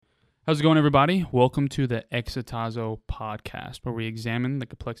How's it going, everybody? Welcome to the Ecclesiastes podcast, where we examine the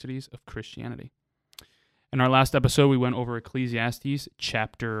complexities of Christianity. In our last episode, we went over Ecclesiastes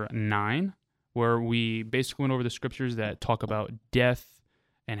chapter 9, where we basically went over the scriptures that talk about death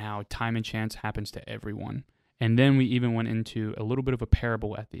and how time and chance happens to everyone. And then we even went into a little bit of a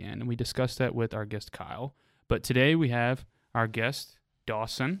parable at the end, and we discussed that with our guest, Kyle. But today we have our guest,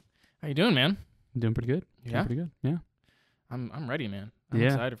 Dawson. How you doing, man? I'm doing pretty good. Yeah? Pretty good. Yeah. I'm ready, man. I'm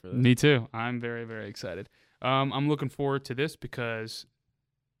excited for this. Me too. I'm very, very excited. I'm looking forward to this because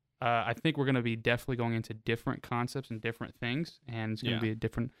I think we're going to be definitely going into different concepts and different things, and it's going to be a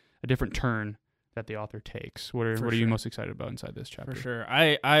different turn that the author takes. What are you most excited about inside this chapter? For sure.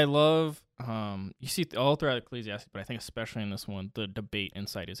 I love you see all throughout Ecclesiastes, but I think especially in this one, the debate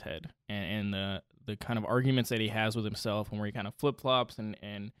inside his head and the kind of arguments that he has with himself, and where he kind of flip-flops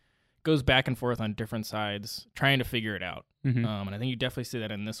and goes back and forth on different sides trying to figure it out. Mm-hmm. And I think you definitely see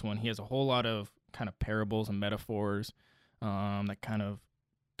that in this one. He has a whole lot of kind of parables and metaphors that kind of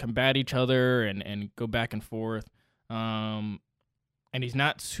combat each other and go back and forth. And he's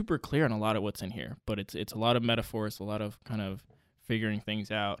not super clear on a lot of what's in here, but it's a lot of metaphors, a lot of kind of figuring things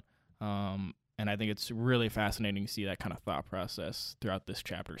out. And I think it's really fascinating to see that kind of thought process throughout this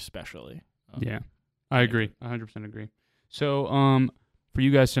chapter, especially. I agree. 100% agree. So, for you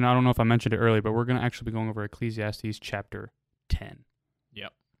guys to know, I don't know if I mentioned it earlier, but we're going to actually be going over Ecclesiastes chapter 10.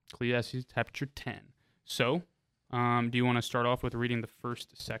 Yep. Ecclesiastes chapter 10. So, do you want to start off with reading the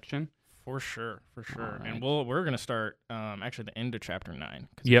first section? For sure. Right. And we're going to start actually the end of chapter 9,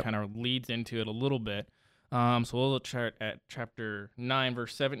 because Yep. it kind of leads into it a little bit. So we'll start at chapter 9,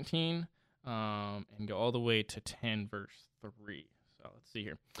 verse 17, and go all the way to 10, verse 3. So let's see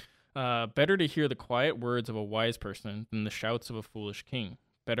here. Better to hear the quiet words of a wise person than the shouts of a foolish king.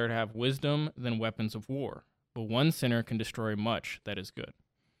 Better to have wisdom than weapons of war. But one sinner can destroy much that is good.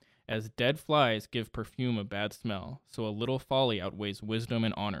 As dead flies give perfume a bad smell, so a little folly outweighs wisdom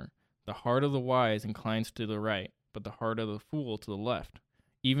and honor. The heart of the wise inclines to the right, but the heart of the fool to the left.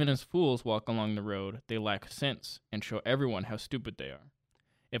 Even as fools walk along the road, they lack sense and show everyone how stupid they are.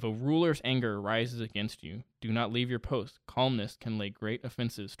 If a ruler's anger rises against you, do not leave your post. Calmness can lay great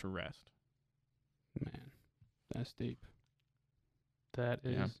offenses to rest. Man, that's deep. That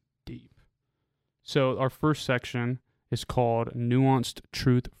is deep. So our first section is called Nuanced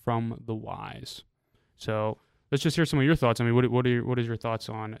Truth from the Wise. So let's just hear some of your thoughts. I mean, what is your thoughts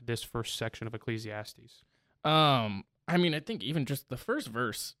on this first section of Ecclesiastes? I mean, I think even just the first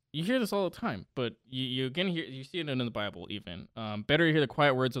verse, you hear this all the time, but you again you see it in the Bible even. Better to hear the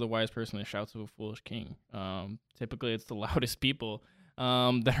quiet words of the wise person than the shouts of a foolish king. Typically, it's the loudest people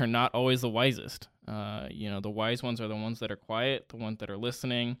that are not always the wisest. The wise ones are the ones that are quiet, the ones that are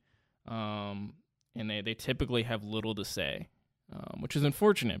listening, and they typically have little to say, which is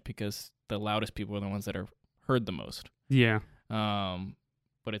unfortunate because the loudest people are the ones that are heard the most. Yeah.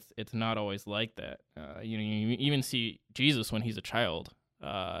 But it's not always like that. You even see Jesus when he's a child.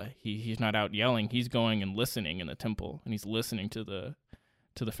 He's not out yelling. He's going and listening in the temple, and he's listening to the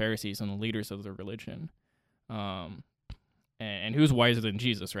Pharisees and the leaders of the religion. And who's wiser than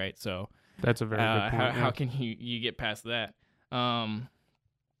Jesus, right? So that's a very good point. How can you get past that? And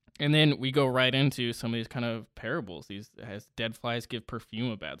then we go right into some of these kind of parables. These as dead flies give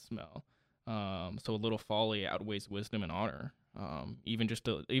perfume a bad smell. So a little folly outweighs wisdom and honor. Even just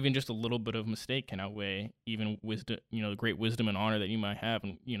a little bit of mistake can outweigh even wisdom, the great wisdom and honor that you might have.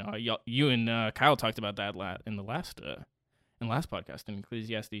 And you and Kyle talked about that in the last podcast in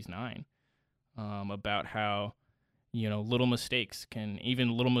Ecclesiastes 9, about how little mistakes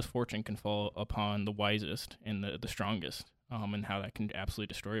even little misfortune can fall upon the wisest and the strongest, and how that can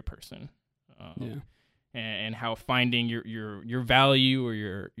absolutely destroy a person. And how finding your value or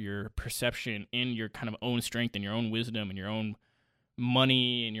your perception in your kind of own strength and your own wisdom and your own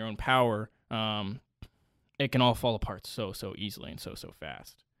money and your own power, it can all fall apart so easily and so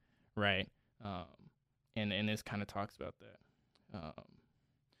fast, right? And this kind of talks about that.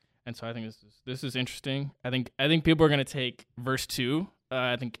 And so I think this is interesting. I think people are going to take verse 2,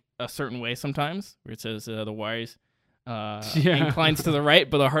 I think a certain way sometimes, where it says the wise inclines to the right,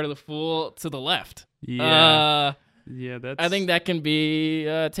 but the heart of the fool to the left. I think that can be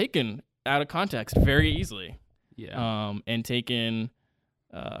taken out of context very easily. And taken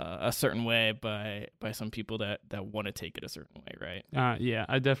a certain way by some people that want to take it a certain way, right?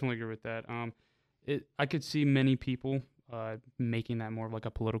 I definitely agree with that. I could see many people making that more of like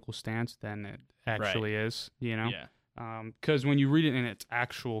a political stance than it actually is, because when you read it in its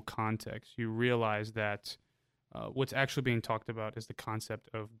actual context, you realize that what's actually being talked about is the concept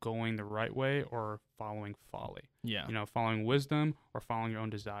of going the right way or following folly. Yeah. Following wisdom or following your own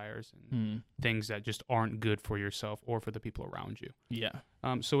desires and things that just aren't good for yourself or for the people around you. Yeah.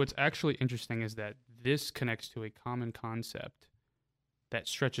 So what's actually interesting is that this connects to a common concept that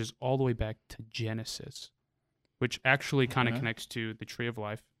stretches all the way back to Genesis, which actually kind of connects to the tree of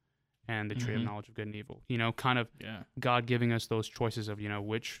life and the tree of knowledge of good and evil. God giving us those choices of,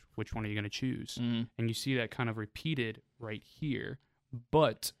 which one are you going to choose? And you see that kind of repeated right here.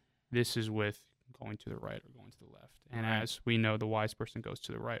 But this is with going to the right or going to the left. And as we know, the wise person goes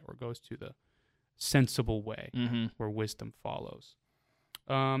to the right or goes to the sensible way where wisdom follows.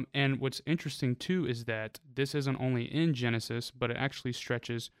 And what's interesting, too, is that this isn't only in Genesis, but it actually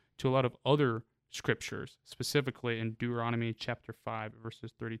stretches to a lot of other scriptures, specifically in Deuteronomy chapter 5,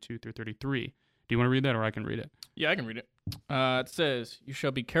 verses 32 through 33. Do you want to read that, or I can read it? Yeah, I can read it. It says, "You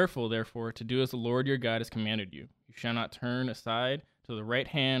shall be careful, therefore, to do as the Lord your God has commanded you. You shall not turn aside to the right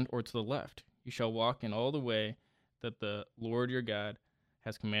hand or to the left. You shall walk in all the way that the Lord your God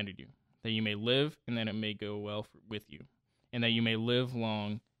has commanded you, that you may live and that it may go well with you, and that you may live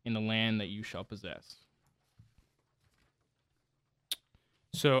long in the land that you shall possess."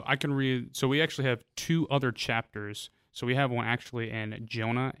 So I can read. So we actually have two other chapters. So we have one actually in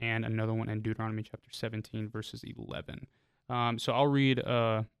Jonah and another one in Deuteronomy chapter 17, verses 11. So I'll read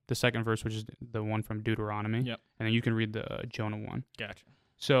the second verse, which is the one from Deuteronomy. Yep. And then you can read the Jonah one. Gotcha.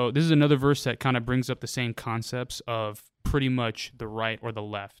 So this is another verse that kind of brings up the same concepts of pretty much the right or the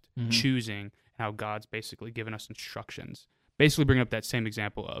left, choosing how God's basically given us instructions. Basically bring up that same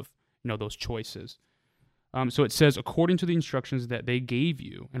example of, those choices. So it says, "According to the instructions that they gave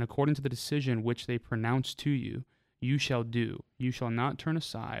you, and according to the decision which they pronounced to you, you shall do. You shall not turn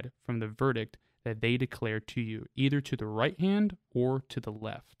aside from the verdict that they declare to you, either to the right hand or to the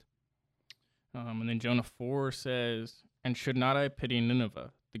left." And then Jonah 4 says, "And should not I pity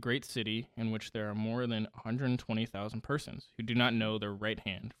Nineveh, the great city, in which there are more than 120,000 persons, who do not know their right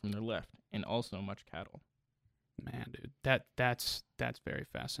hand from their left, and also much cattle." Man, dude, that's very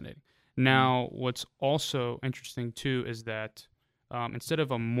fascinating. Now, what's also interesting, too, is that instead of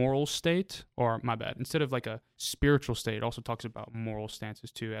a moral state, instead of like a spiritual state, it also talks about moral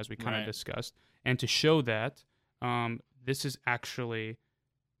stances, too, as we kind of discussed. And to show that, this is actually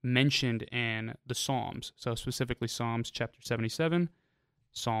mentioned in the Psalms. So specifically Psalms chapter 77,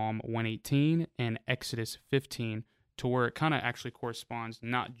 Psalm 118, and Exodus 15, to where it kind of actually corresponds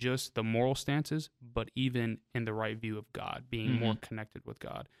not just the moral stances, but even in the right view of God, being more connected with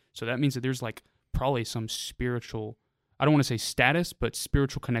God. So that means that there's like probably some spiritual, I don't want to say status, but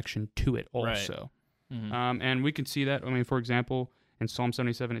spiritual connection to it also. Right. And we can see that. For example, in Psalm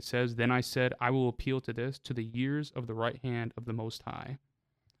 77, it says, "Then I said, I will appeal to this, to the years of the right hand of the Most High."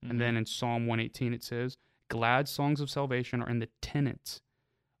 And then in Psalm 118, it says, "Glad songs of salvation are in the tenets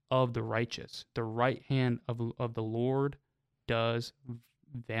of the righteous. The right hand of the Lord does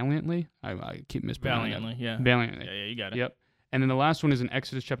valiantly." I keep mispronouncing Valiantly, that. yeah. Valiantly. Yeah, you got it. Yep. And then the last one is in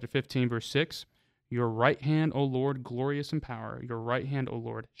Exodus chapter 15, verse 6. "Your right hand, O Lord, glorious in power. Your right hand, O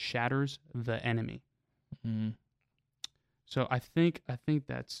Lord, shatters the enemy." So I think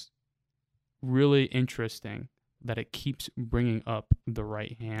that's really interesting that it keeps bringing up the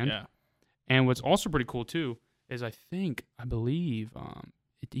right hand. Yeah. And what's also pretty cool, too, is I believe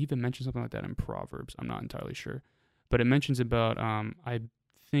it even mentions something like that in Proverbs. I'm not entirely sure. But it mentions about, I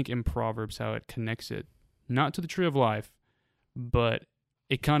think in Proverbs, how it connects it, not to the tree of life, but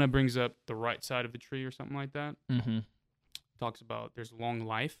it kind of brings up the right side of the tree or something like that. Talks about there's long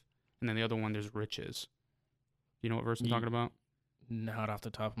life, and then the other one, there's riches. You know what verse I'm talking about? Not off the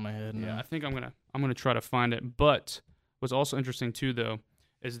top of my head. No. Yeah, I think I'm gonna try to find it. But what's also interesting, too, though,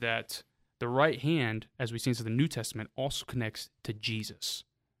 is that the right hand, as we see in the New Testament, also connects to Jesus.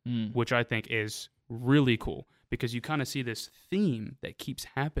 Which I think is really cool because you kind of see this theme that keeps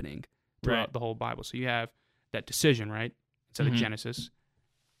happening throughout the whole Bible. So you have that decision, right? Instead of Genesis,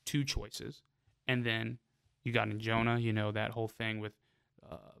 two choices. And then you got in Jonah, that whole thing with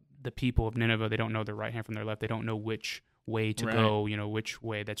the people of Nineveh. They don't know their right hand from their left. They don't know which way to go, which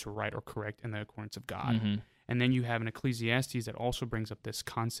way that's right or correct in the accordance of God. And then you have an Ecclesiastes that also brings up this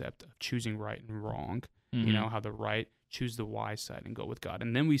concept of choosing right and wrong. How the right choose the wise side and go with God.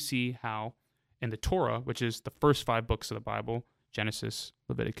 And then we see how in the Torah, which is the first 5 books of the Bible, Genesis,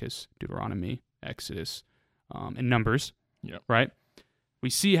 Leviticus, Deuteronomy, Exodus, and Numbers, right? We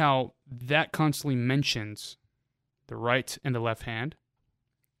see how that constantly mentions the right and the left hand.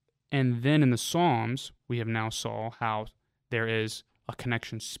 And then in the Psalms, we have now saw how there is a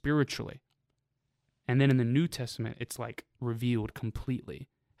connection spiritually. And then in the New Testament, it's like revealed completely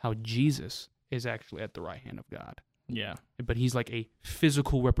how Jesus is actually at the right hand of God. Yeah. But he's like a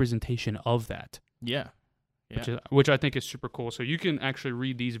physical representation of that. Yeah. Which I think is super cool. So you can actually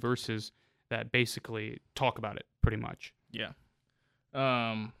read these verses that basically talk about it pretty much. Yeah.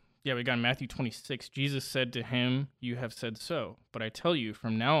 We got Matthew 26. Jesus said to him, "You have said so, but I tell you,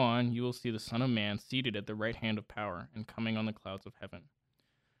 from now on you will see the Son of Man seated at the right hand of power and coming on the clouds of heaven."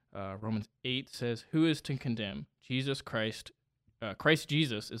 Romans 8 says, "Who is to condemn? Christ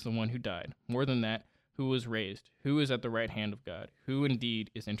Jesus is the one who died. More than that, who was raised, who is at the right hand of God, who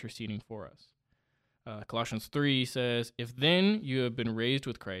indeed is interceding for us." Colossians 3 says, "If then you have been raised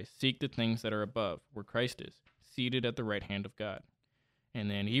with Christ, seek the things that are above, where Christ is, seated at the right hand of God." And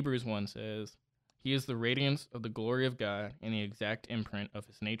then Hebrews 1 says, "He is the radiance of the glory of God and the exact imprint of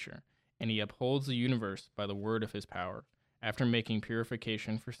his nature, and he upholds the universe by the word of his power. After making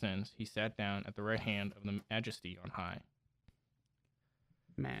purification for sins, he sat down at the right hand of the Majesty on high."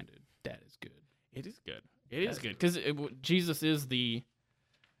 Man, dude, that is good. It is good. It is good because Jesus is the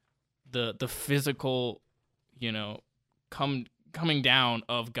physical, coming down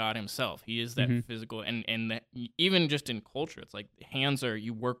of God himself. He is that physical, and that even just in culture, it's like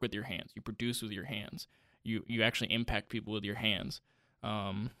you work with your hands, you produce with your hands, you actually impact people with your hands.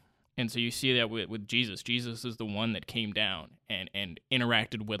 And so you see that with Jesus. Jesus is the one that came down and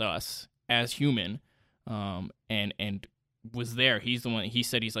interacted with us as human, and was there. He's the one. He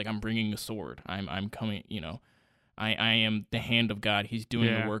said, he's like, "I'm bringing a sword. I'm coming. I am the hand of God. He's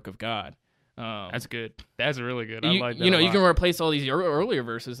doing the work of God." That's good. That's really good. I like that. You can replace all these earlier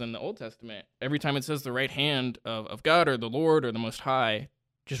verses in the Old Testament. Every time it says the right hand of God or the Lord or the Most High,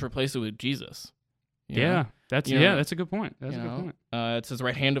 just replace it with Jesus. That's a good point. That's a good point. It says the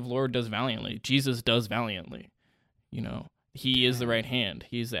right hand of Lord does valiantly. Jesus does valiantly. He is the right hand.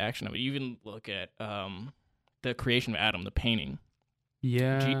 He is the action of it. You even look at the creation of Adam, the painting.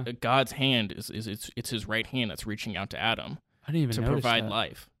 Yeah. God's hand is it's his right hand that's reaching out to Adam. I didn't even to notice provide that.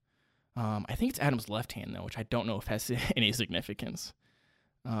 life. I think it's Adam's left hand though, which I don't know if has any significance.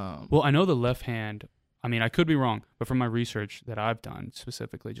 Well, I know the left hand. I mean, I could be wrong, but from my research that I've done,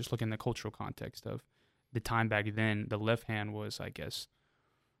 specifically just looking at the cultural context of the time back then, the left hand was, I guess,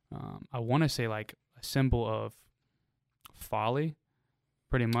 I want to say like a symbol of folly,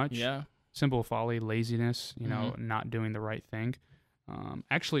 pretty much. Yeah. Symbol of folly, laziness, not doing the right thing.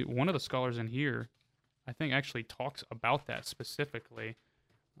 Actually, one of the scholars in here, I think, actually talks about that specifically.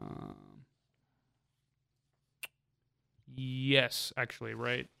 Yes, actually,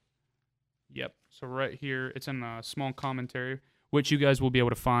 right. Yep. So right here, it's in a small commentary, which you guys will be able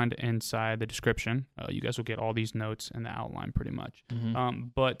to find inside the description. You guys will get all these notes in the outline pretty much.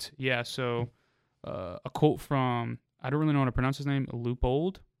 But yeah, so a quote from, I don't really know how to pronounce his name,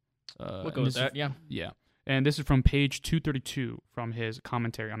 Leupold. We'll go with that, yeah. Yeah. And this is from page 232 from his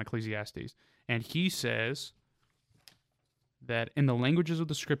commentary on Ecclesiastes. And he says that in the languages of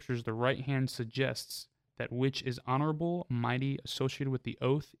the scriptures, the right hand suggests that which is honorable, mighty, associated with the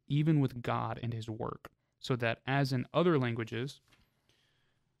oath, even with God and his work. So that as in other languages,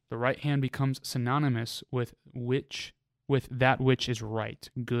 the right hand becomes synonymous with that which is right,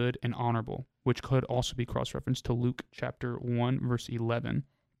 good, and honorable, which could also be cross-referenced to Luke chapter 1, verse 11.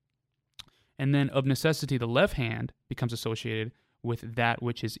 And then of necessity, the left hand becomes associated with that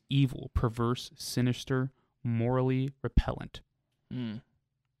which is evil, perverse, sinister, morally repellent.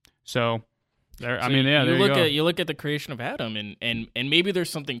 So, there you go. You look at the creation of Adam, and maybe there's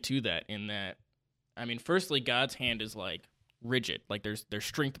something to that in that. I mean, firstly, God's hand is like rigid, like there's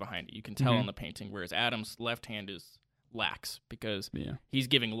strength behind it. You can tell on the painting, whereas Adam's left hand is lax because he's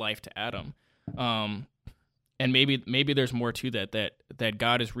giving life to Adam. And maybe there's more to that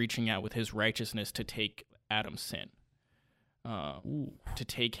God is reaching out with his righteousness to take Adam's sin, to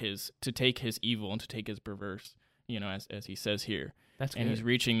take his evil and to take his perverse, as he says here. That's and good. He's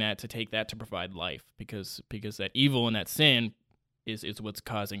reaching that to take that to provide life because that evil and that sin is what's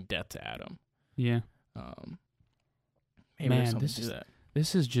causing death to Adam. Yeah. Maybe there's something to that.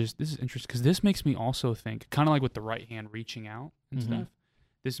 This is interesting because this makes me also think, kind of like with the right hand reaching out and stuff.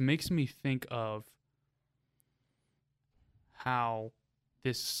 This makes me think of how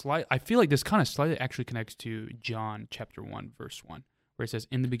I feel like this kind of slightly actually connects to John chapter 1, verse 1, where it says,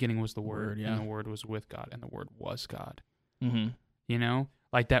 "In the beginning was the Word, and the Word was with God, and the Word was God."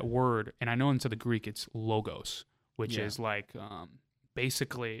 Like that word, and I know into the Greek it's logos, which is like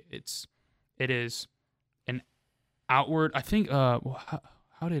basically it is an outward. I think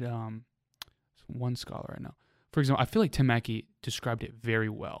how did one scholar I know, for example, I feel like Tim Mackey described it very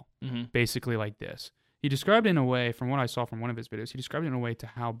well. Basically like this. He described it in a way, from what I saw from one of his videos, he described it in a way to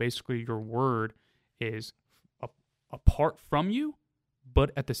how basically your word is apart from you,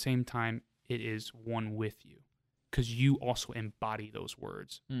 but at the same time it is one with you, because you also embody those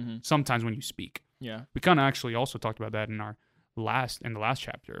words Mm-hmm. when you speak. Yeah. We kind of actually also talked about that in the last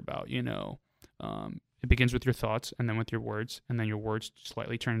chapter about, it begins with your thoughts and then with your words, and then your words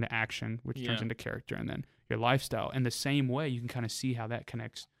slightly turn into action, which turns into character, and then your lifestyle. And the same way, you can kind of see how that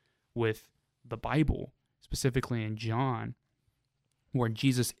connects with the Bible, specifically in John, where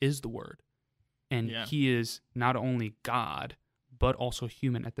Jesus is the Word, and he is not only God but also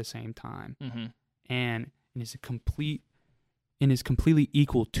human at the same time, and is completely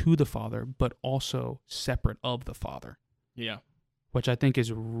equal to the Father, but also separate of the Father. Yeah. Which I think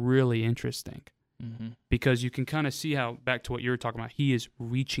is really interesting, Mm-hmm. because you can kind of see how, back to what you were talking about, he is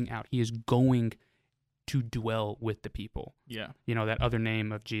reaching out. He is going to dwell with the people. Yeah. That other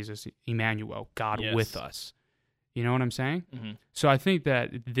name of Jesus, Emmanuel, God with us. You know what I'm saying? Mm-hmm. So I think that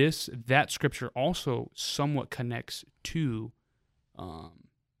that scripture also somewhat connects to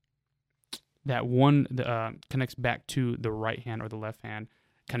connects back to the right hand or the left hand,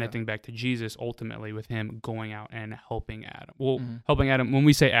 connecting back to Jesus ultimately with him going out and helping Adam. Well, helping Adam, when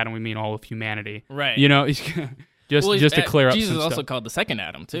we say Adam, we mean all of humanity. Right. Just to clear up Jesus some is also stuff. called the second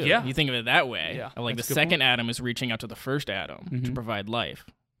Adam, too. Yeah. You think of it that way. Yeah. Like the That's a good second point. Adam is reaching out to the first Adam to provide life,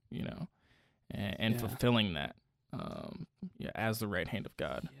 and fulfilling that as the right hand of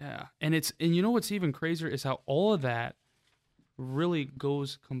God. Yeah. And what's even crazier is how all of that really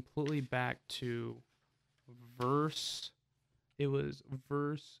goes completely back to verse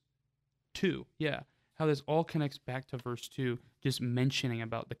 2. Yeah. How this all connects back to verse 2, just mentioning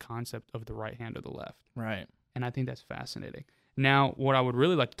about the concept of the right hand or the left. Right. And I think that's fascinating. Now, what I would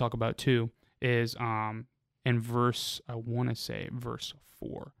really like to talk about too is in verse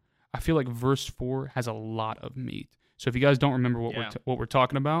 4. I feel like verse 4 has a lot of meat. So if you guys don't remember what we're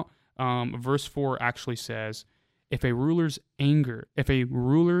talking about, verse 4 actually says, if a ruler's anger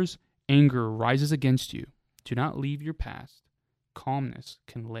rises against you, do not leave your past. Calmness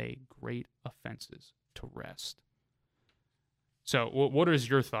can lay great offenses to rest. So what is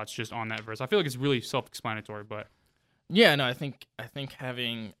your thoughts just on that verse? I feel like it's really self-explanatory, but yeah, no, I think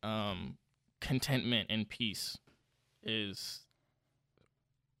having contentment and peace is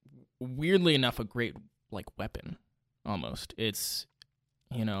weirdly enough a great weapon. Almost, it's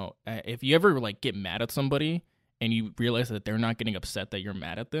if you ever get mad at somebody and you realize that they're not getting upset that you're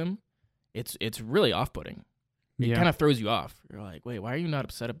mad at them, it's really off-putting. It kind of throws you off. You're like, wait, why are you not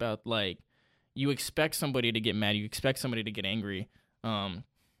upset about, you expect somebody to get mad, you expect somebody to get angry, and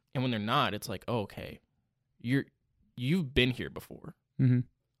when they're not, it's like, oh, okay, you've been here before. Mm-hmm.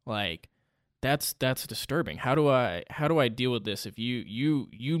 That's disturbing. How do I deal with this if you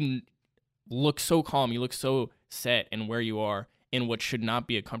look so calm, you look so set in where you are in what should not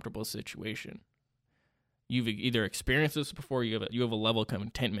be a comfortable situation? You've either experienced this before, you have a level of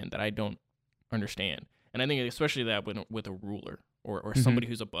contentment that I don't understand. And I think especially that with a ruler or somebody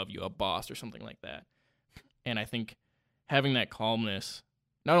who's above you, a boss or something like that. And I think having that calmness,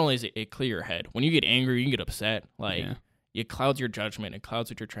 not only is it clear your head, when you get angry, you get upset, it clouds your judgment, it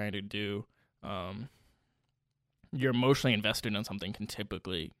clouds what you're trying to do. You're emotionally invested in something can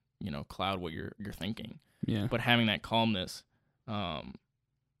typically, cloud what you're thinking. Yeah. But having that calmness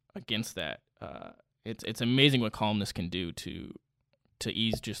against that, it's amazing what calmness can do to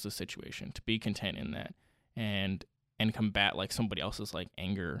ease just the situation, to be content in that, and combat somebody else's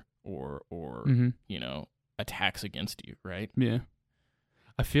anger or attacks against you, right? Yeah.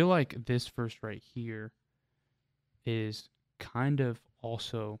 I feel like this verse right here is kind of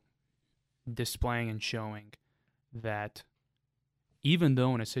also displaying and showing that even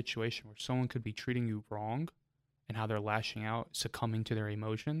though in a situation where someone could be treating you wrong and how they're lashing out, succumbing to their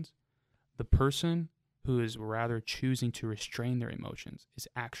emotions, the person who is rather choosing to restrain their emotions is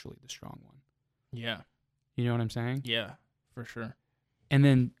actually the strong one. Yeah. You know what I'm saying? Yeah, for sure. And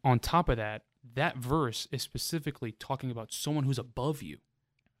then on top of that, that verse is specifically talking about someone who's above you,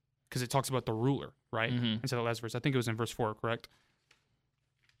 because it talks about the ruler, right? Instead of the last verse. I think it was in verse 4, correct?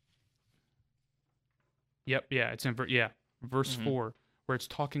 Yep, yeah, it's in verse 4, where it's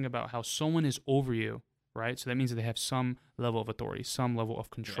talking about how someone is over you, right? So that means that they have some level of authority, some level of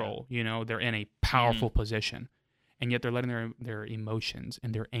control. Yeah. They're in a powerful position, and yet they're letting their emotions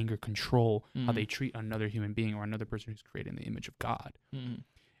and their anger control how they treat another human being or another person who's created in the image of God.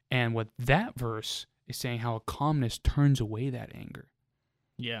 And what that verse is saying, how a calmness turns away that anger.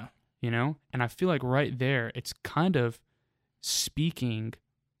 Yeah. And I feel like right there, it's kind of speaking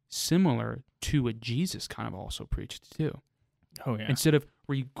similar to what Jesus kind of also preached too. Oh yeah. Instead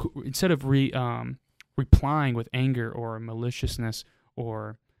of replying with anger or maliciousness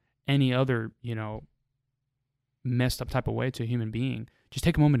or any other, messed up type of way to a human being, just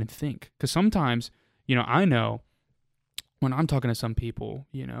take a moment and think. Because sometimes, I know when I'm talking to some people,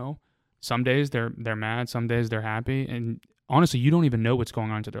 some days they're mad, some days they're happy, and honestly, you don't even know what's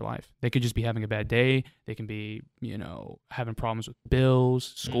going on into their life. They could just be having a bad day. They can be, having problems with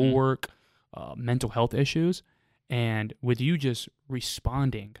bills, schoolwork, mental health issues. And with you just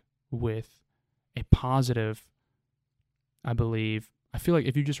responding with a positive, I feel like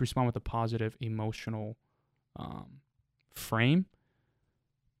if you just respond with a positive emotional frame,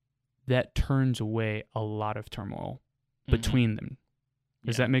 that turns away a lot of turmoil between them.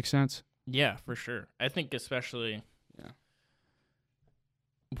 Does that make sense? Yeah, for sure. I think especially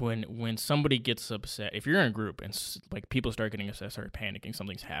when somebody gets upset, if you're in a group and like people start getting upset, start panicking,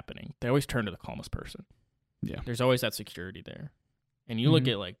 something's happening, they always turn to the calmest person. Yeah. There's always that security there. And you look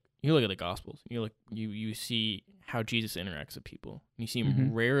at the Gospels, you see how Jesus interacts with people. And you see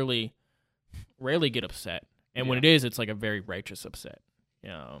him rarely get upset. And when it is, it's like a very righteous upset.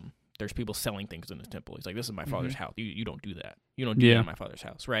 There's people selling things in the temple. He's like, this is my father's house. You don't do that. You don't do that in my father's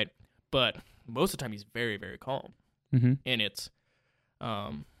house, right? But most of the time, he's very, very calm. And it's,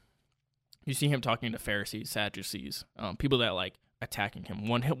 you see him talking to Pharisees, Sadducees, people that like attacking him,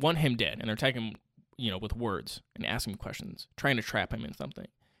 want him dead, and they're attacking him, with words and asking him questions, trying to trap him in something.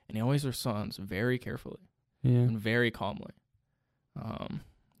 And he always responds very carefully and very calmly.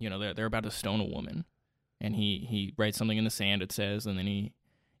 They're about to stone a woman, and he writes something in the sand, it says, and then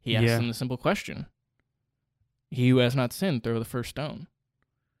he asks them the simple question: "He who has not sinned, throw the first stone."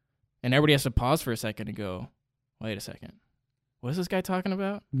 And everybody has to pause for a second and go, "Wait a second, what is this guy talking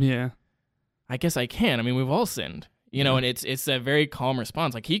about?" Yeah, I guess I can. I mean, we've all sinned, and it's that very calm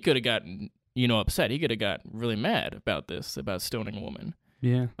response. Like he could have gotten, upset. He could have got really mad about this, about stoning a woman.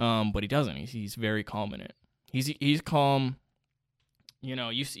 Yeah. But he doesn't. He's very calm in it. He's calm.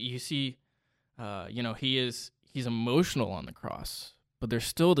 You see, he's emotional on the cross, but there's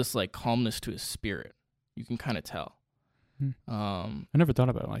still this like calmness to his spirit. You can kind of tell. I never thought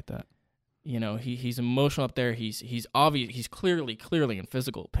about it like that. He's emotional up there. He's obvious. He's clearly in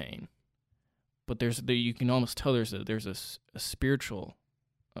physical pain, but you can almost tell there's a spiritual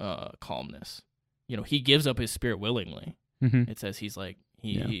calmness. He gives up his spirit willingly. It says he's like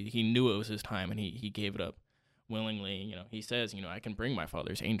he knew it was his time and he gave it up willingly. He says, I can bring my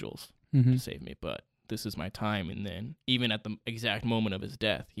father's angels to save me, but this is my time. And then even at the exact moment of his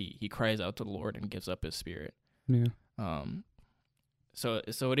death, he cries out to the Lord and gives up his spirit. Yeah. So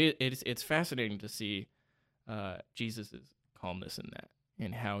it's fascinating to see Jesus' calmness in that,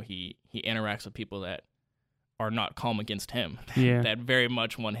 and how he interacts with people that are not calm against him, that very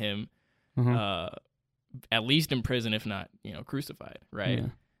much want him at least in prison, if not crucified, right? Yeah.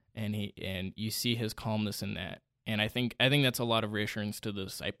 And you see his calmness in that, and I think that's a lot of reassurance to the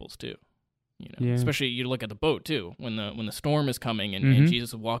disciples too. Especially you look at the boat too, when the storm is coming and Jesus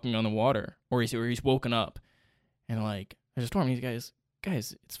is walking on the water, or he's woken up, and like there's a storm. These guys,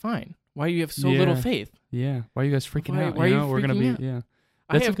 it's fine. Why do you have so little faith? Yeah. Why are you guys freaking out? Why are you freaking we're gonna out? be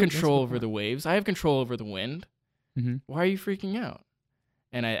I have control over the waves. I have control over the wind. Why are you freaking out?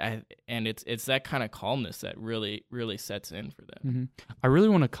 And it's that kind of calmness that really, really sets in for them. I really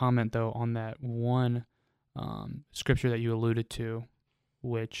want to comment though on that one scripture that you alluded to,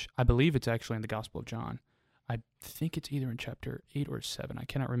 which I believe it's actually in the Gospel of John. I think it's either in chapter 8 or 7. I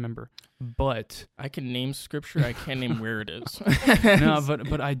cannot remember. But I can name scripture. I can't name where it is. No,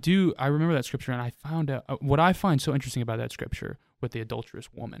 but I do. I remember that scripture, and I found out what I find so interesting about that scripture with the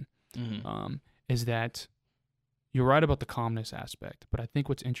adulterous woman is that you're right about the calmness aspect. But I think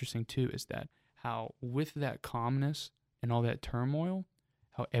what's interesting too is that how with that calmness and all that turmoil,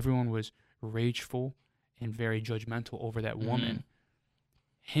 how everyone was rageful and very judgmental over that woman.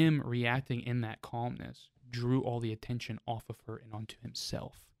 Him reacting in that calmness drew all the attention off of her and onto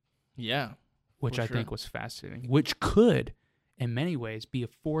himself. Yeah. Which I think was fascinating. Which could, in many ways, be a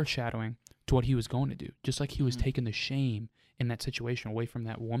foreshadowing to what he was going to do. Just like he was taking the shame in that situation away from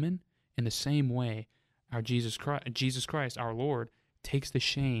that woman, in the same way, our Jesus Christ, our Lord, takes the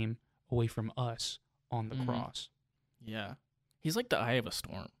shame away from us on the cross. Yeah. He's like the eye of a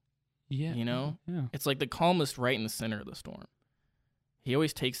storm. Yeah. Yeah. It's like the calmest right in the center of the storm. He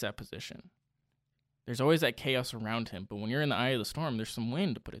always takes that position. There's always that chaos around him, but when you're in the eye of the storm, there's some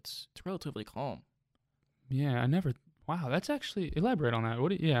wind, but it's relatively calm. Yeah, wow, that's actually, elaborate on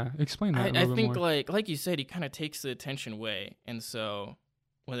that. Explain that a little bit more. I think like you said, he kind of takes the attention away, and so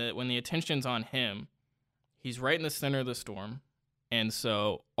when the attention's on him, he's right in the center of the storm, and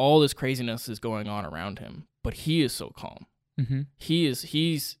so all this craziness is going on around him, but he is so calm.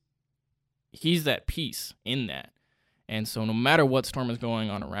 He's that peace in that. And so no matter what storm is going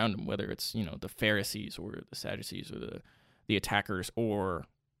on around him, whether it's, the Pharisees or the Sadducees or the attackers or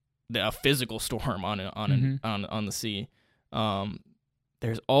a physical storm on the sea.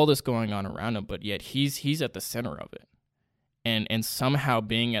 There's all this going on around him, but yet he's at the center of it, and somehow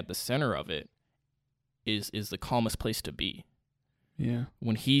being at the center of it is the calmest place to be. Yeah.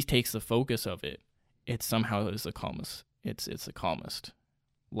 When he takes the focus of it, it somehow is the calmest. It's the calmest,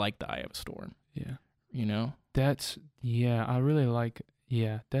 like the eye of a storm. Yeah. You know? I really like,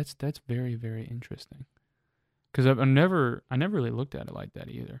 that's very, very interesting. Because I never really looked at it like that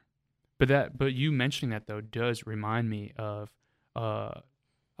either. But you mentioning that, though, does remind me of,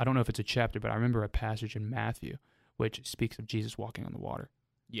 I don't know if it's a chapter, but I remember a passage in Matthew which speaks of Jesus walking on the water.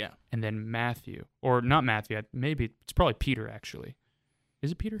 Yeah. And then Matthew, or not Matthew, maybe it's probably Peter, actually.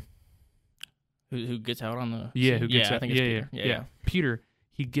 Is it Peter? Who gets out on the... Yeah, who gets out. I think it's Peter. Yeah. Peter,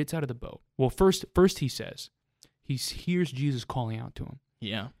 he gets out of the boat. Well, first he says, he hears Jesus calling out to him.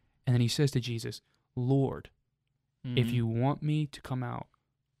 Yeah. And then he says to Jesus, Lord, if you want me to come out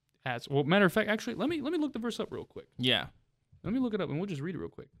as... Well, matter of fact, actually, let me look the verse up real quick. Yeah. Let me look it up, and we'll just read it real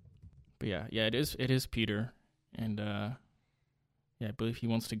quick. But yeah, it is Peter. And, I believe he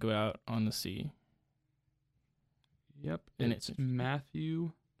wants to go out on the sea. Yep, and it's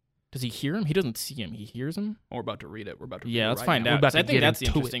Matthew... Does he hear him? He doesn't see him. He hears him? Oh, we're about to read it. Let's find out. I think that's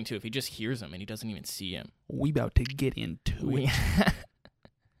interesting, too, if he just hears him and he doesn't even see him. We about to get into it.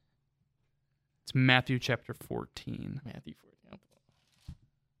 It's Matthew chapter 14. Matthew 14.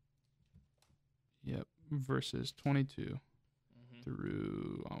 Yep, verses 22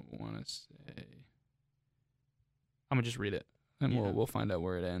 through, I want to say... I'm going to just read it, and we'll find out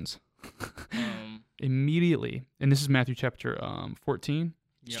where it ends. Immediately, and this is Matthew chapter 14,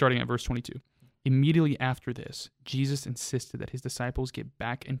 starting at verse 22. Immediately after this, Jesus insisted that his disciples get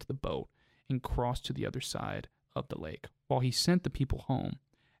back into the boat and cross to the other side of the lake, while he sent the people home.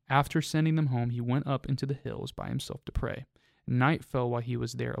 After sending them home, he went up into the hills by himself to pray. Night fell while he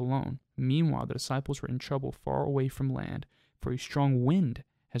was there alone. Meanwhile, the disciples were in trouble far away from land, for a strong wind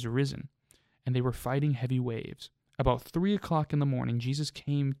has arisen, and they were fighting heavy waves. About 3 o'clock in the morning, Jesus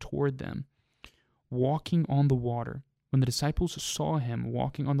came toward them, walking on the water. When the disciples saw him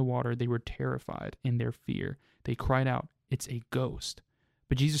walking on the water, they were terrified in their fear. They cried out, "It's a ghost."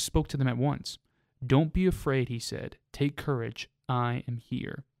 But Jesus spoke to them at once. "Don't be afraid," he said. "Take courage, I am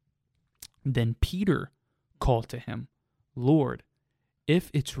here." Then Peter called to him, "Lord,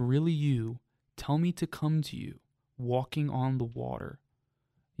 if it's really you, tell me to come to you, walking on the water."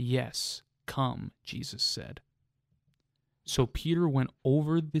 "Yes, come," Jesus said. So Peter went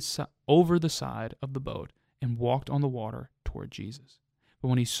over the side of the boat and walked on the water toward Jesus. But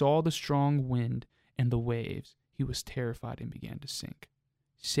when he saw the strong wind and the waves, he was terrified and began to sink.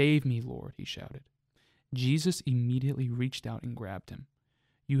 "Save me, Lord," he shouted. Jesus immediately reached out and grabbed him.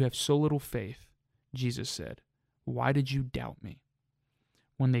 "You have so little faith," Jesus said. "Why did you doubt me?"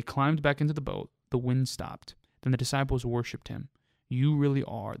 When they climbed back into the boat, the wind stopped. Then the disciples worshipped him. "You really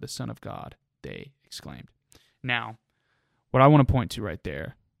are the Son of God," they exclaimed. Now, what I want to point to right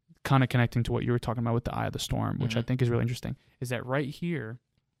there, kind of connecting to what you were talking about with the eye of the storm, which I think is really interesting, is that right here,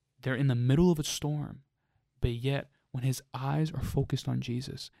 they're in the middle of a storm, but yet when his eyes are focused on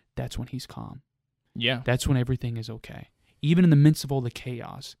Jesus, that's when he's calm. Yeah. That's when everything is okay. Even in the midst of all the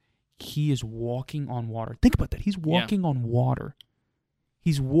chaos, he is walking on water. Think about that. He's walking on water.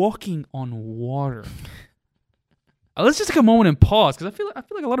 He's walking on water. Let's just take a moment and pause, because I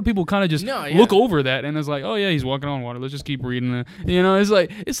feel like a lot of people kind of just look over that and it's like, oh yeah, he's walking on water. Let's just keep reading it.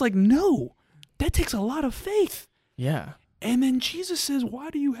 It's like no, that takes a lot of faith. Yeah. And then Jesus says, "Why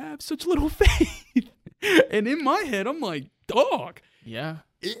do you have such little faith?" And in my head, I'm like, dog. Yeah.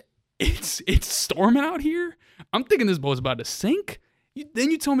 It's storming out here. I'm thinking this boat's about to sink. Then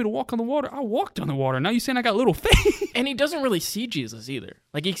you tell me to walk on the water. I walked on the water. Now you're saying I got little faith. And he doesn't really see Jesus either.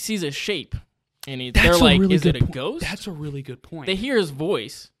 Like, he sees a shape. And they're like, really is it a ghost? That's a really good point. They hear his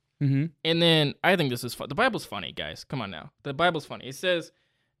voice. Mm-hmm. And then, I think this is fun. The Bible's funny, guys. Come on now. The Bible's funny. It says,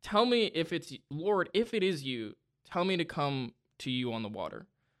 "Tell me if it's, Lord, if it is you, tell me to come to you on the water."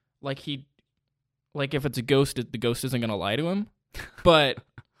 Like if it's a ghost, the ghost isn't going to lie to him. But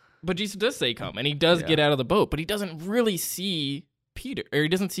Jesus does say come, and he does get out of the boat, but he doesn't really see Peter, or he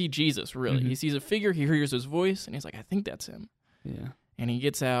doesn't see Jesus, really. Mm-hmm. He sees a figure, he hears his voice, and he's like, I think that's him. Yeah. And he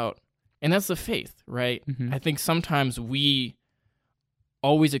gets out. And that's the faith, right? Mm-hmm. I think sometimes we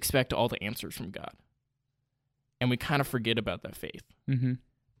always expect all the answers from God. And we kind of forget about that faith. Mm-hmm.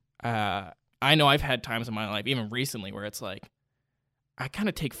 I know I've had times in my life, even recently, where it's like, I kind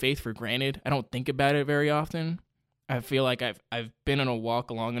of take faith for granted. I don't think about it very often. I feel like I've been in a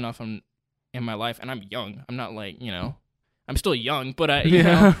walk long enough in my life, and I'm young. I'm not like, I'm still young, but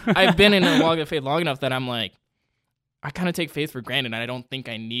I've been in a walk of faith long enough that I'm like, I kind of take faith for granted, and I don't think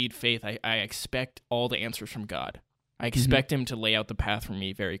I need faith. I expect all the answers from God. I expect him to lay out the path for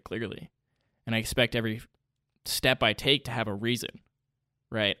me very clearly. And I expect every step I take to have a reason,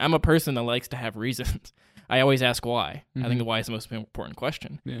 right? I'm a person that likes to have reasons. I always ask why. I think the why is the most important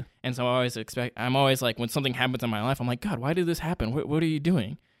question. Yeah. And so I'm always like, when something happens in my life, I'm like, God, why did this happen? What are you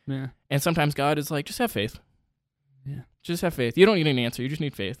doing? Yeah. And sometimes God is like, just have faith. Yeah. Just have faith. You don't need an answer. You just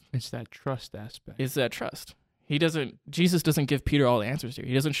need faith. It's that trust aspect. It's that trust. Jesus doesn't give Peter all the answers here.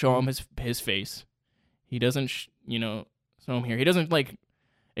 He doesn't show him his face. He doesn't, show him here. He doesn't like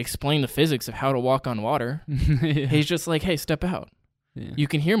explain the physics of how to walk on water. Yeah. He's just like, hey, step out. Yeah. You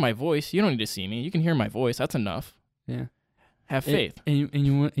can hear my voice. You don't need to see me. You can hear my voice. That's enough. Yeah. Have faith. And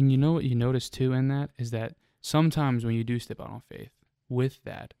you know what you notice too in that is that sometimes when you do step out on faith, with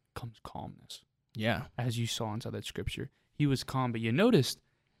that comes calmness. Yeah. As you saw inside that scripture, he was calm, but you noticed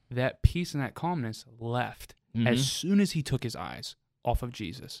that peace and that calmness left as soon as he took his eyes off of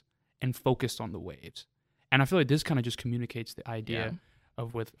Jesus and focused on the waves. And I feel like this kind of just communicates the idea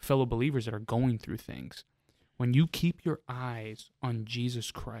of with fellow believers that are going through things. When you keep your eyes on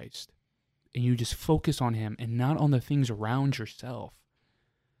Jesus Christ and you just focus on him and not on the things around yourself,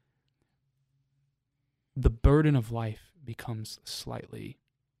 the burden of life becomes slightly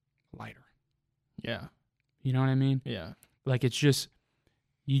lighter. Yeah. You know what I mean? Yeah. Like it's just,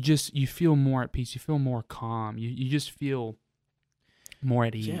 you feel more at peace. You feel more calm. You just feel more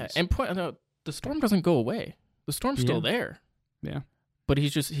at ease. Yeah. And the storm doesn't go away. The storm's still there. Yeah. But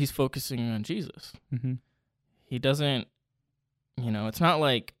he's focusing on Jesus. Mm-hmm. He doesn't, it's not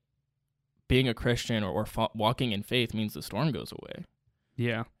like being a Christian or walking in faith means the storm goes away.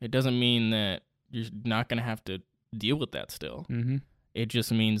 Yeah. It doesn't mean that you're not going to have to deal with that still. Mm-hmm. It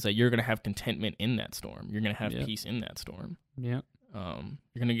just means that you're going to have contentment in that storm. You're going to have peace in that storm. Yeah.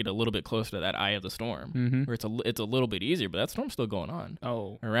 You're going to get a little bit closer to that eye of the storm, where it's a little bit easier, but that storm's still going on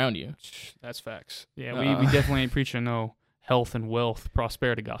around you. That's facts. Yeah, we definitely ain't preaching no health and wealth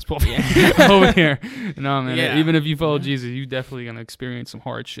prosperity gospel Yeah. over here. No, man. Yeah. Even if you follow Jesus, you definitely going to experience some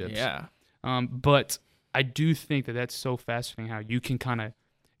hardships. Yeah. But I do think that that's so fascinating how you can kind of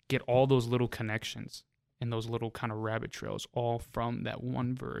get all those little connections and those little kind of rabbit trails all from that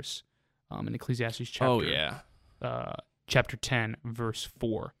one verse in Ecclesiastes chapter 10, verse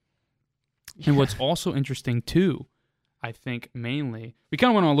 4. And what's also interesting too, I think mainly, we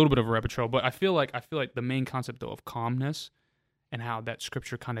kind of went on a little bit of a rabbit trail, but I feel like the main concept though of calmness and how that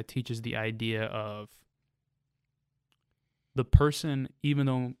scripture kind of teaches the idea of the person, even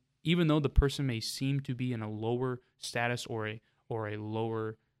though the person may seem to be in a lower status or a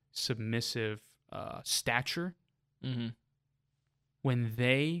lower submissive stature, when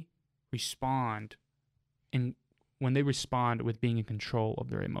they respond with being in control of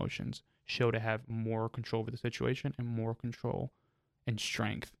their emotions, show to have more control over the situation and more control and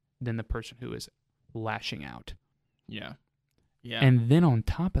strength than the person who is lashing out. Yeah. Yeah. And then on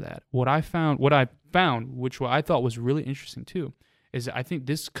top of that, what I found, which I thought was really interesting too, is that I think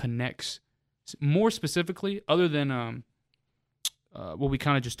this connects more specifically, other than what we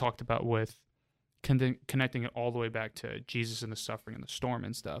kind of just talked about with connecting it all the way back to Jesus and the suffering and the storm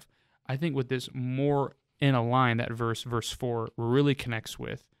and stuff. I think with this more in a line, that verse 4, really connects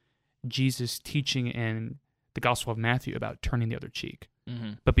with Jesus teaching in the Gospel of Matthew about turning the other cheek.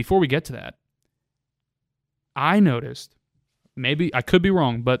 But before we get to that, I noticed, maybe I could be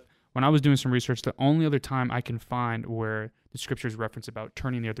wrong, but when I was doing some research, the only other time I can find where the scriptures reference about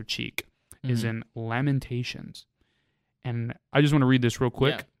turning the other cheek is in Lamentations. And I just want to read this real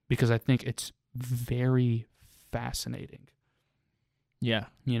quick because I think it's very fascinating. Yeah.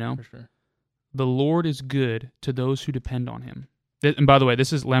 For sure. The Lord is good to those who depend on him. And by the way,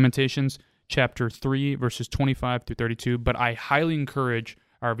 this is Lamentations chapter 3, verses 25 through 32, but I highly encourage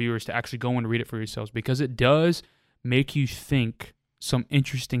our viewers to actually go and read it for yourselves because it does make you think some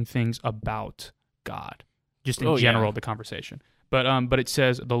interesting things about God, just in general, the conversation. But it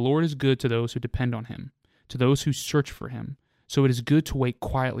says, the Lord is good to those who depend on him, to those who search for him. So it is good to wait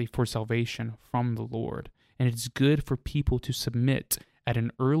quietly for salvation from the Lord, and it is good for people to submit at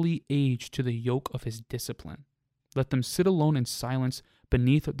an early age to the yoke of his discipline. Let them sit alone in silence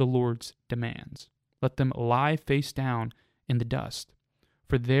beneath the Lord's demands. Let them lie face down in the dust,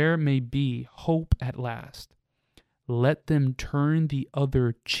 for there may be hope at last. Let them turn the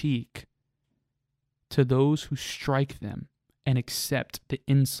other cheek to those who strike them and accept the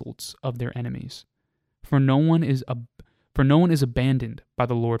insults of their enemies. For no one is abandoned by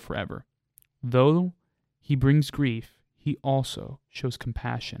the Lord forever. Though he brings grief, he also shows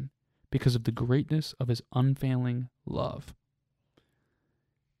compassion because of the greatness of his unfailing love.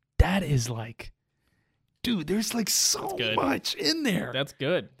 That is like, dude, there's like so good. much in there. That's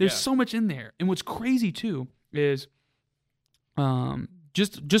good. There's so much in there. And what's crazy too is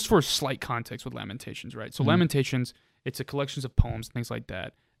just for slight context with Lamentations, right? So Lamentations, it's a collection of poems, things like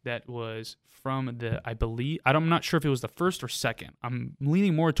that. That was from I'm not sure if it was the first or second. I'm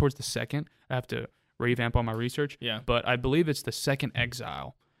leaning more towards the second. I have to revamp all my research. Yeah. But I believe it's the second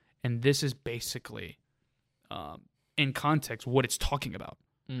exile. And this is basically, in context, what it's talking about.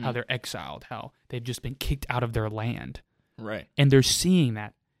 How they're exiled, how they've just been kicked out of their land. Right. And they're seeing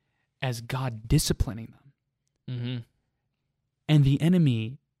that as God disciplining them. Mm-hmm. And the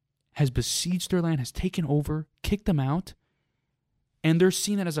enemy has besieged their land, has taken over, kicked them out. And they're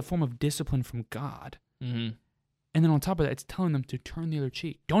seeing that as a form of discipline from God. Mm-hmm. And then on top of that, it's telling them to turn the other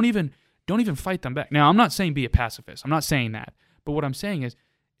cheek. Don't even fight them back. Now, I'm not saying be a pacifist. I'm not saying that. But what I'm saying is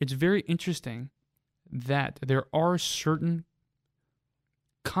it's very interesting that there are certain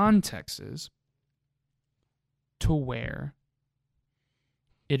contexts to where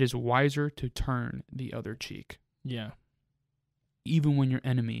it is wiser to turn the other cheek. Yeah. Even when your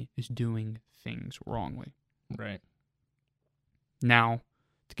enemy is doing things wrongly. Right. Now,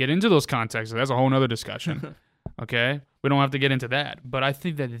 to get into those contexts, that's a whole nother discussion. Okay? We don't have to get into that. But I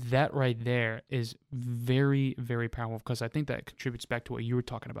think that right there is very, very powerful because I think that contributes back to what you were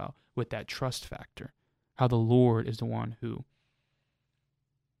talking about with that trust factor. How the Lord is the one who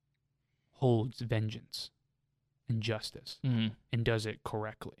holds vengeance and justice and does it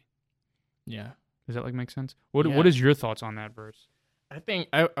correctly. Yeah. Does that make sense? What is your thoughts on that verse? I think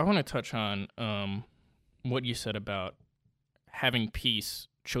I want to touch on what you said about having peace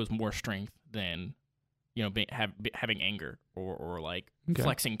shows more strength than having anger or like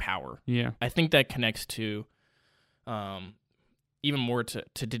flexing power. Yeah. I think that connects to even more to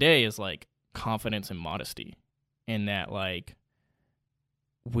today is like confidence and modesty, in that like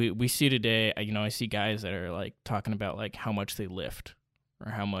we see today, I see guys that are like talking about like how much they lift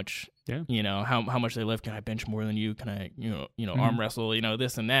or how much, how much they lift. Can I bench more than you? Can I, arm wrestle,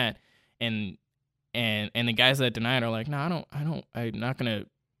 this and that. And the guys that deny it are like, no, I'm not going to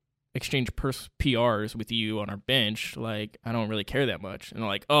exchange PRs with you on our bench. Like, I don't really care that much. And they're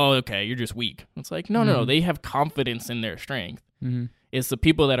like, oh, okay, you're just weak. It's like, no, they have confidence in their strength. Mm-hmm. It's the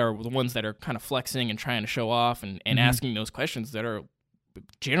people that are the ones that are kind of flexing and trying to show off and asking those questions that are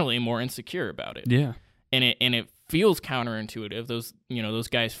generally more insecure about it. Yeah. And it feels counterintuitive. Those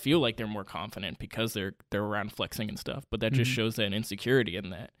guys feel like they're more confident because they're around flexing and stuff, but that just shows that insecurity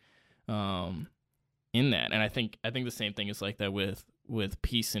in that. And I think the same thing is like that with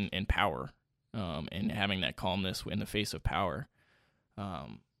peace and power, and having that calmness in the face of power.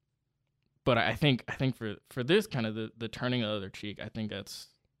 But I think for this kind of the turning the other cheek, I think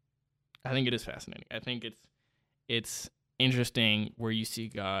it is fascinating. I think it's interesting where you see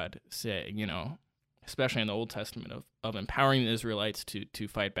God say, especially in the Old Testament, of empowering the Israelites to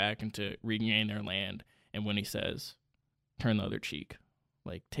fight back and to regain their land. And when he says, turn the other cheek,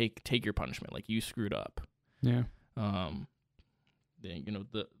 like take your punishment, like you screwed up. Yeah. And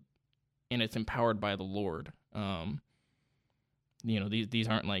it's empowered by the Lord. These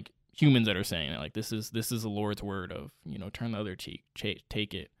aren't like humans that are saying it. Like this is the Lord's word of, turn the other cheek,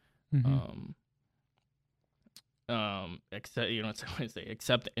 take it. Mm-hmm. Accept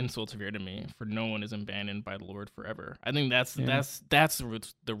the insults of your enemy, for no one is abandoned by the Lord forever. I think that's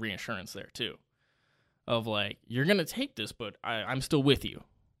the reassurance there too, of like, you're gonna take this, but I'm still with you.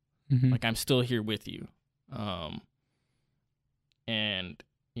 Mm-hmm. Like I'm still here with you. And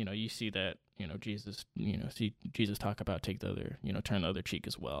you see that Jesus Jesus talk about take the other turn the other cheek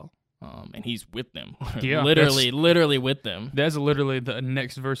as well. And he's with them, literally with them. That's literally the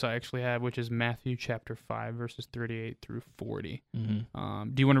next verse I actually have, which is Matthew chapter 5, verses 38 through 40. Mm-hmm.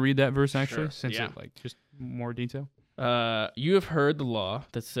 Do you want to read that verse actually, since it just more detail? You have heard the law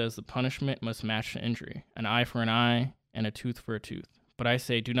that says the punishment must match the injury, an eye for an eye and a tooth for a tooth. But I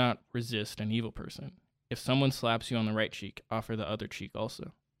say, do not resist an evil person. If someone slaps you on the right cheek, offer the other cheek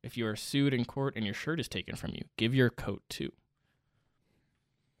also. If you are sued in court and your shirt is taken from you, give your coat too.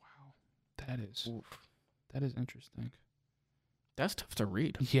 That is interesting. That's tough to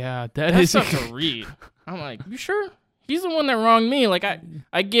read. Yeah, that's tough to read. I'm like, you sure? He's the one that wronged me. Like,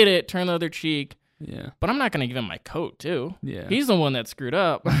 I get it, turn the other cheek. Yeah. But I'm not going to give him my coat, too. Yeah. He's the one that screwed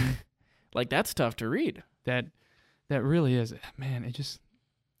up. Like, that's tough to read. That really is. Man, it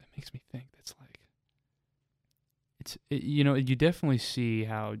makes me think. That's like, you definitely see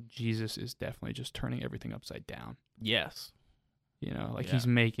how Jesus is definitely just turning everything upside down. Yes. He's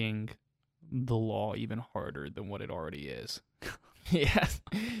making the law even harder than what it already is. Yes.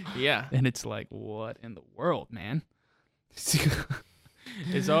 Yeah. And it's like, what in the world, man?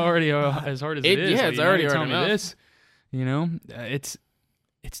 It's already as hard as it is. Yeah, Like, it's already now hard you're telling enough. me this. You know, it's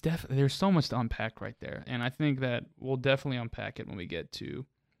definitely, there's so much to unpack right there, and I think that we'll definitely unpack it when we get to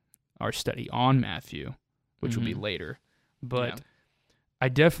our study on Matthew, which will be later. But I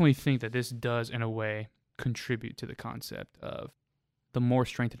definitely think that this does, in a way, contribute to the concept of the more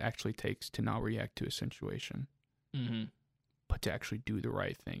strength it actually takes to not react to a situation, but to actually do the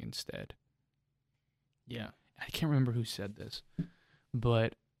right thing instead. Yeah. I can't remember who said this,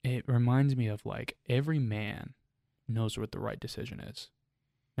 but it reminds me of, like, every man knows what the right decision is.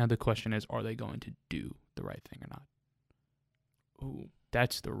 Now the question is, are they going to do the right thing or not? Ooh.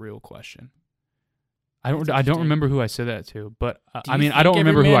 That's the real question. I don't remember who I said that to, but I mean, I don't every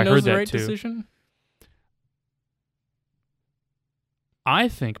remember who man I knows heard the that right to. decision? I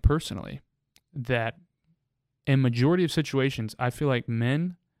think personally that in majority of situations, I feel like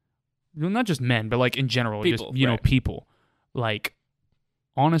men, well, not just men, but like in general, People, just, right. people, like,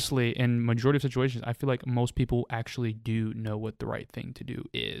 honestly, in majority of situations, I feel like most people actually do know what the right thing to do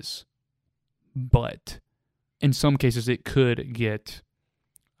is. But in some cases, it could get,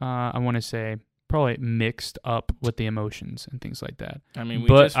 I want to say, probably mixed up with the emotions and things like that. I mean,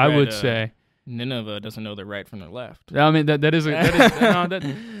 I would say Nineveh doesn't know their right from their left. I mean, that's a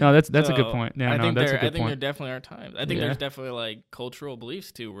good point. Yeah, I think that's a good I think point. there definitely are times. I think there's definitely like cultural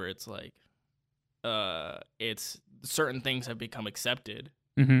beliefs too, where it's like, it's certain things have become accepted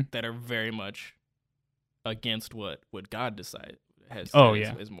that are very much against what God decided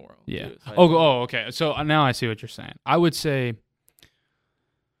is moral. Yeah. Too. So Okay. So now I see what you're saying. I would say,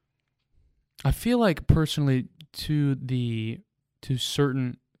 I feel like personally to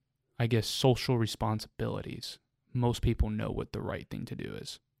certain, I guess, social responsibilities, most people know what the right thing to do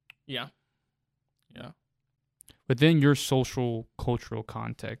is. Yeah. But then your social, cultural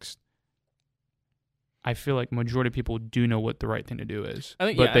context, I feel like majority of people do know what the right thing to do is,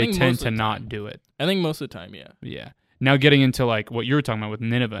 but they tend to not do it. I think most of the time, yeah. Yeah. Now getting into like what you were talking about with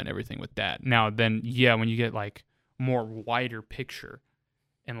Nineveh and everything with that. Now then, when you get like more wider picture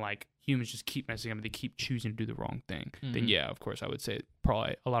and like humans just keep messing up and they keep choosing to do the wrong thing, then of course I would say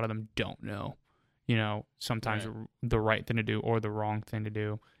probably a lot of them don't know, sometimes the right thing to do or the wrong thing to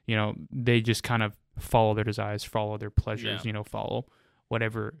do. They just kind of follow their desires, follow their pleasures, follow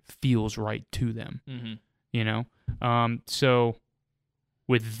whatever feels right to them, So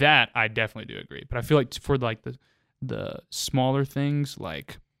with that, I definitely do agree. But I feel like for like the smaller things,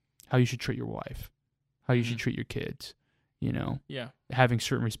 like how you should treat your wife, how you should treat your kids, having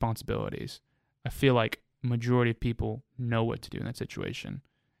certain responsibilities, I feel like majority of people know what to do in that situation.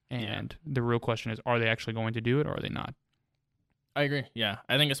 And the real question is, are they actually going to do it or are they not? I agree. Yeah.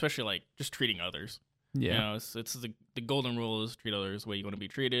 I think especially like just treating others. Yeah. It's the golden rule is treat others the way you want to be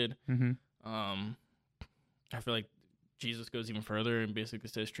treated. I feel like Jesus goes even further and basically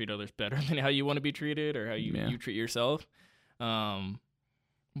says treat others better than how you want to be treated or how you treat yourself. But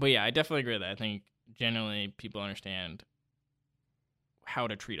yeah, I definitely agree with that. I think generally people understand how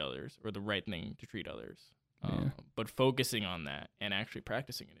to treat others or the right thing to treat others. But focusing on that and actually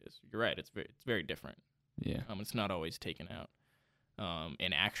practicing it is, you're right, it's very different. Yeah. It's not always taken out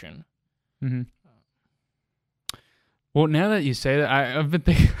in action. Well, now that you say that, I've been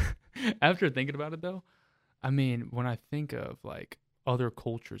thinking, after thinking about it though, I mean, when I think of like other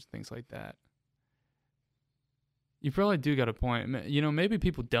cultures, things like that, you probably do got a point. Maybe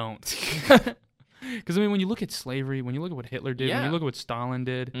people don't. Because, I mean, when you look at slavery, when you look at what Hitler did, when you look at what Stalin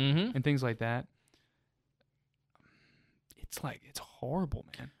did, and things like that, it's horrible,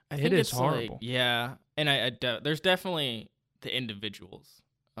 man. It is horrible. And there's definitely the individuals.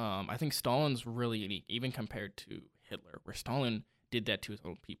 I think Stalin's really unique, even compared to Hitler, where Stalin did that to his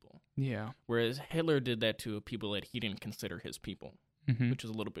own people. Yeah. Whereas Hitler did that to people that he didn't consider his people, which is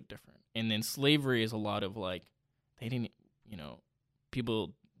a little bit different. And then slavery is a lot of like, they didn't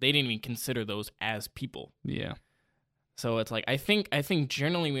even consider those as people. Yeah. So it's like, I think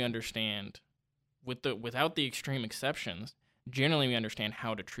generally we understand, without the extreme exceptions, generally we understand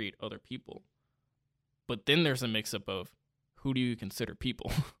how to treat other people. But then there's a mix-up of who do you consider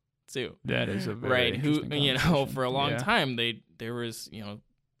people too? That is a very interesting for a long time there was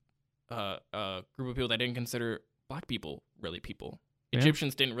a group of people that didn't consider black people really people.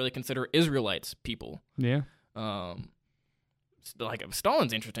 Egyptians didn't really consider Israelites people. Yeah. Like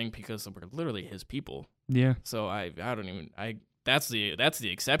Stalin's interesting because we're literally his people. Yeah. So that's the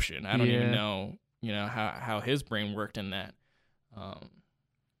exception. I don't even know how his brain worked in that.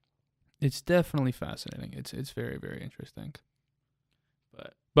 It's definitely fascinating. It's very, very interesting.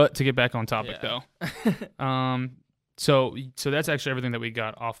 But to get back on topic though, so that's actually everything that we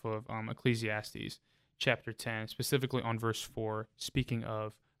got off of Ecclesiastes chapter 10, specifically on verse 4, speaking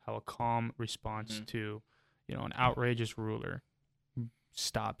of how a calm response to, an outrageous ruler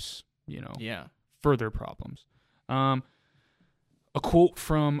stops, further problems. A quote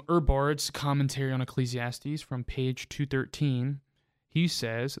from Urbard's commentary on Ecclesiastes from page 213. He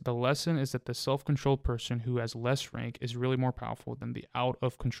says, "The lesson is that the self-controlled person who has less rank is really more powerful than the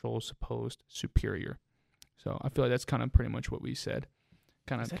out-of-control supposed superior." So I feel like that's kind of pretty much what we said.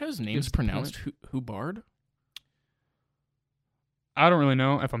 Is that how his name's pronounced? Hubbard? I don't really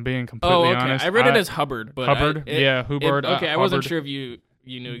know, if I'm being completely honest. I read it as Hubbard. But Hubbard? Hubbard. I wasn't sure if you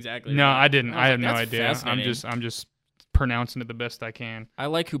knew exactly. No, I didn't. I had no idea. I'm just pronouncing it the best I can. I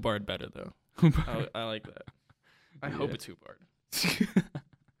like Hubbard better, though. I like that. I hope it's Hubbard.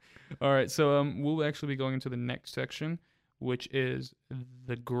 All right, so we'll actually be going into the next section, which is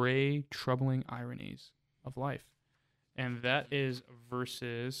the gray, troubling ironies of life. And that is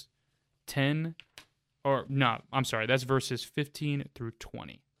verses 10, or no, I'm sorry, that's verses 15 through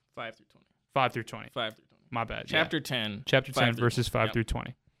 20. 5 through 20. 5 through 20. 5 through 20. My bad. Chapter 10. Chapter 10, verses 5 through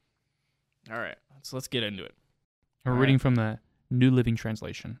 20. All right, so let's get into it. We're reading from the New Living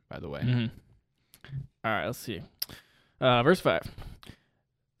Translation, by the way. Mm-hmm. All right, let's see. Verse 5.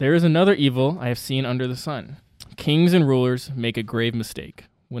 There is another evil I have seen under the sun. Kings and rulers make a grave mistake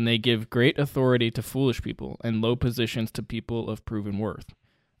when they give great authority to foolish people and low positions to people of proven worth.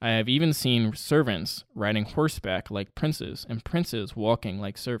 I have even seen servants riding horseback like princes and princes walking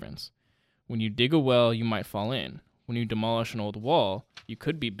like servants. When you dig a well, you might fall in. When you demolish an old wall, you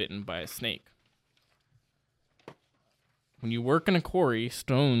could be bitten by a snake. When you work in a quarry,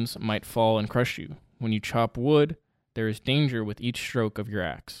 stones might fall and crush you. When you chop wood, there is danger with each stroke of your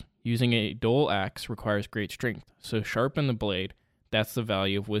axe. Using a dull axe requires great strength, so sharpen the blade. That's the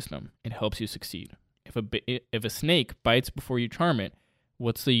value of wisdom. It helps you succeed. If a snake bites before you charm it,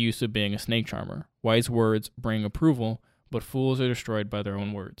 what's the use of being a snake charmer? Wise words bring approval, but fools are destroyed by their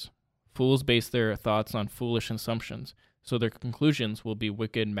own words. Fools base their thoughts on foolish assumptions, so their conclusions will be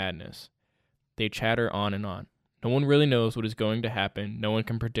wicked madness. They chatter on and on. No one really knows what is going to happen. No one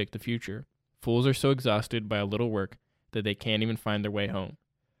can predict the future. Fools are so exhausted by a little work that they can't even find their way home.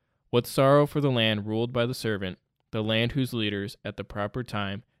 What sorrow for the land ruled by the servant, the land whose leaders at the proper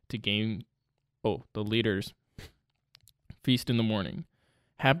time to gain... the leaders feast in the morning.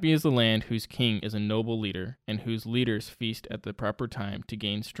 Happy is the land whose king is a noble leader, and whose leaders feast at the proper time to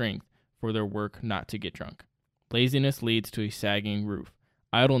gain strength for their work not to get drunk. Laziness leads to a sagging roof.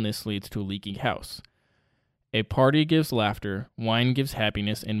 Idleness leads to a leaking house. A party gives laughter, wine gives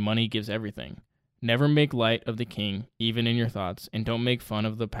happiness, and money gives everything. Never make light of the king, even in your thoughts, and don't make fun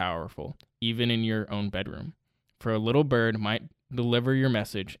of the powerful, even in your own bedroom. For a little bird might deliver your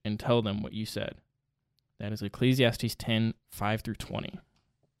message and tell them what you said. That is Ecclesiastes 10, 5 through 20.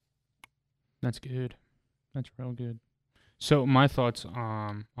 That's good. That's real good. So my thoughts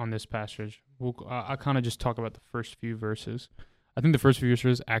on this passage, I'll kind of just talk about the first few verses. I think the first few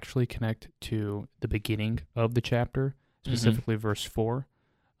verses actually connect to the beginning of the chapter, specifically verse 4.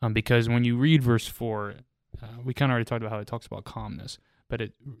 Because when you read verse 4, we kind of already talked about how it talks about calmness, but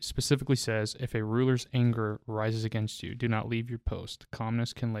it specifically says, if a ruler's anger rises against you, do not leave your post.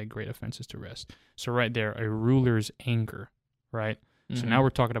 Calmness can lay great offenses to rest. So right there, a ruler's anger, right? So now we're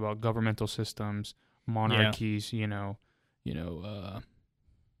talking about governmental systems, monarchies,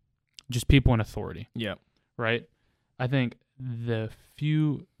 just people in authority. Yeah. Right? I think the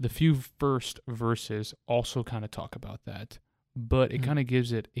few first verses also kind of talk about that, but it kind of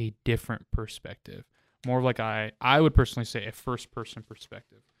gives it a different perspective. More like I would personally say a first-person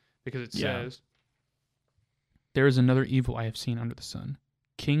perspective, because it says, there is another evil I have seen under the sun.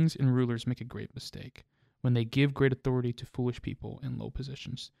 Kings and rulers make a great mistake when they give great authority to foolish people in low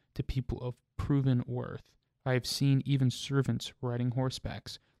positions, to people of proven worth. I have seen even servants riding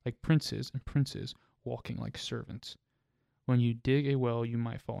horsebacks like princes, and princes walking like servants. When you dig a well, you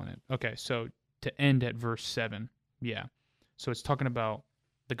might fall in it. Okay, so to end at verse 7, so it's talking about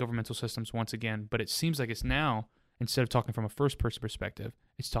the governmental systems once again, but it seems like it's now, instead of talking from a first-person perspective,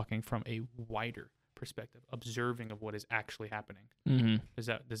 it's talking from a wider perspective, observing of what is actually happening. Does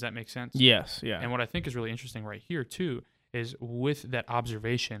that make sense? Yes, yeah. And what I think is really interesting right here, too, is with that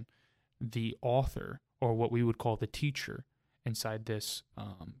observation, the author, or what we would call the teacher inside this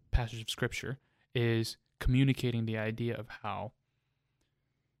passage of Scripture, is communicating the idea of how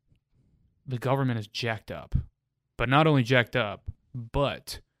the government is jacked up. But not only jacked up,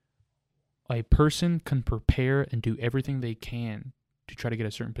 but a person can prepare and do everything they can to try to get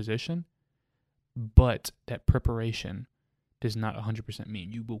a certain position, but that preparation does not 100%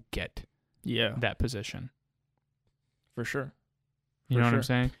 mean you will get that position. For sure. You know what I'm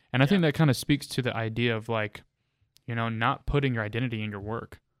saying? And I think that kind of speaks to the idea of like, not putting your identity in your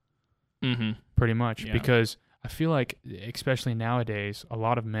work. Mm-hmm. Pretty much. Yeah. Because I feel like, especially nowadays, a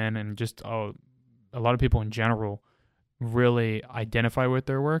lot of men and just a lot of people in general really identify with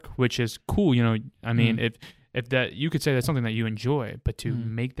their work, which is cool. I mean, if that, you could say that's something that you enjoy, but to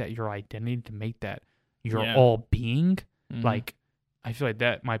make that your identity, to make that your all being, like, I feel like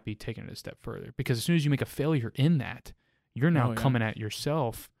that might be taking it a step further, because as soon as you make a failure in that, you're now coming at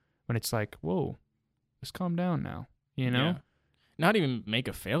yourself when it's like, whoa, let's calm down now, Yeah. Not even make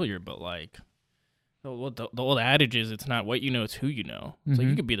a failure, but like, the old adage is, it's not what you know, it's who you know. It's like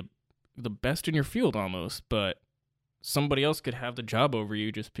you could be the best in your field almost, but somebody else could have the job over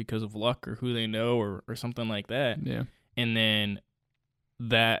you just because of luck or who they know or something like that. Yeah. And then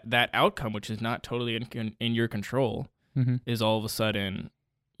that outcome, which is not totally in your control, is all of a sudden,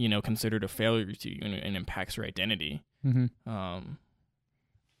 considered a failure to you and impacts your identity. And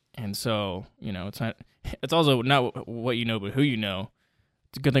so, it's also not what you know, but who you know.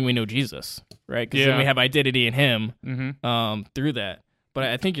 It's a good thing we know Jesus, right? Because then we have identity in him through that. But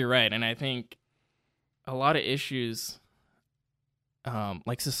I think you're right. And I think a lot of issues,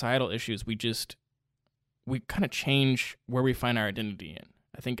 like societal issues, we kind of change where we find our identity in.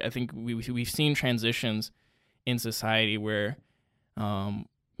 I think we've seen transitions in society where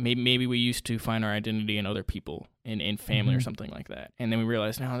maybe we used to find our identity in other people, in family or something like that. And then we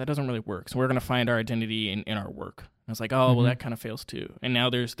realized, no, that doesn't really work. So we're going to find our identity in our work. And it's like, oh, well, that kind of fails too. And now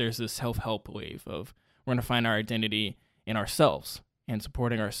there's this self-help wave of we're going to find our identity in ourselves and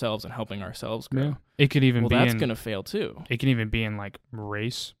supporting ourselves and helping ourselves grow. Yeah. It could even be that's going to fail too. It can even be in like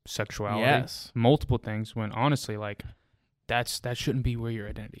race, sexuality, multiple things, when honestly, like, that shouldn't be where your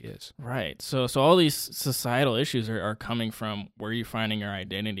identity is. Right. So all these societal issues are coming from where you're finding your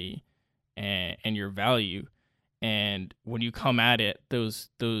identity and your value. And when you come at it, those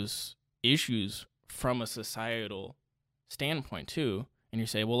issues from a societal standpoint too, and you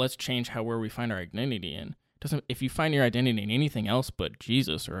say, well, let's change where we find our identity in. If you find your identity in anything else but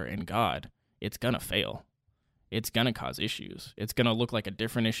Jesus or in God, it's going to fail. It's going to cause issues. It's going to look like a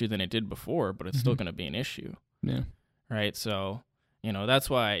different issue than it did before, but it's still going to be an issue. Yeah. Right. So, that's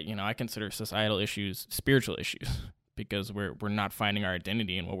why, I consider societal issues spiritual issues, because we're not finding our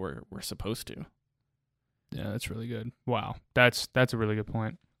identity in what we're supposed to. Yeah, that's really good. Wow. That's a really good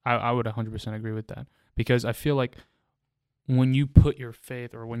point. I would 100% agree with that, because I feel like when you put your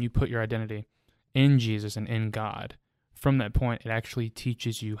faith or when you put your identity in Jesus and in God, from that point, it actually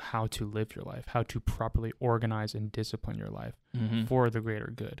teaches you how to live your life, how to properly organize and discipline your life for the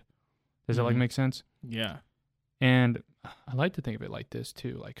greater good. Does that make sense? Yeah. And I like to think of it like this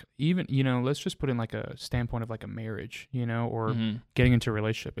too. Like, even, let's just put in like a standpoint of like a marriage, or getting into a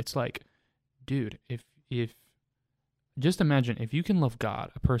relationship. It's like, dude, if just imagine if you can love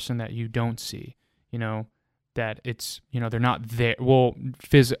God, a person that you don't see, that it's, they're not there. Well,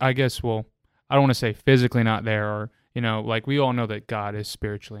 I don't want to say physically not there, or, like we all know that God is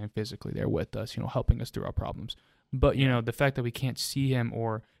spiritually and physically there with us, helping us through our problems. But, the fact that we can't see him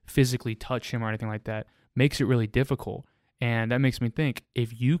or physically touch him or anything like that makes it really difficult. And that makes me think,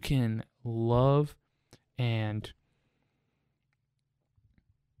 if you can love and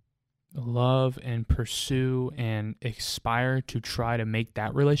pursue and aspire to try to make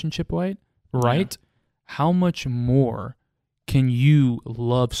that relationship right, how much more can you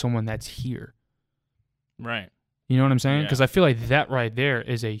love someone that's here? Right. You know what I'm saying? Because I feel like that right there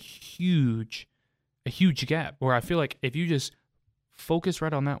is a huge gap, where I feel like if you just focus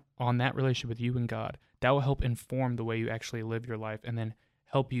right on that relationship with you and God, that will help inform the way you actually live your life, and then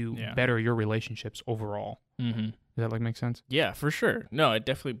help you better your relationships overall. Mm-hmm. Does that make sense? Yeah, for sure. No, it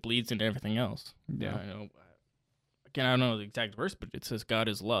definitely bleeds into everything else. Yeah. Again, I don't know the exact verse, but it says God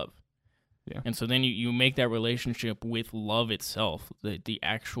is love. Yeah. And so then you make that relationship with love itself, the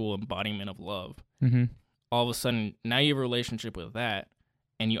actual embodiment of love. Mm-hmm. All of a sudden, now you have a relationship with that,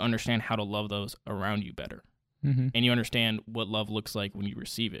 and you understand how to love those around you better. Mm-hmm. And you understand what love looks like when you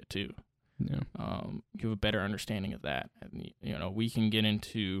receive it too. Yeah. You have a better understanding of that. And, we can get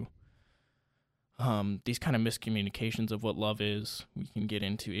into these kind of miscommunications of what love is. We can get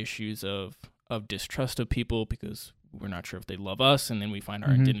into issues of distrust of people because we're not sure if they love us, and then we find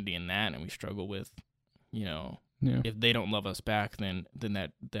our identity in that, and we struggle with, if they don't love us back, then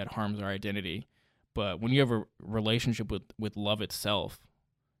that harms our identity. But when you have a relationship with love itself,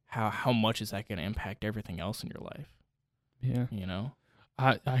 how much is that going to impact everything else in your life? Yeah.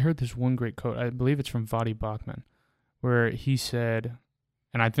 I heard this one great quote. I believe it's from Vadi Bachman, where he said,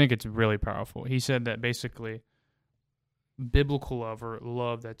 and I think it's really powerful. He said that basically biblical love, or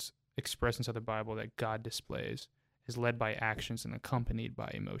love that's expressed inside the Bible that God displays, is led by actions and accompanied by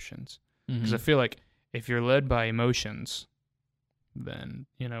emotions. Mm-hmm. Because I feel like if you're led by emotions, then,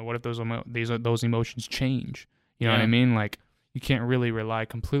 what if those emotions change? You know what I mean? Like, you can't really rely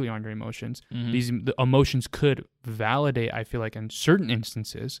completely on your emotions. Mm-hmm. The emotions could validate, I feel like, in certain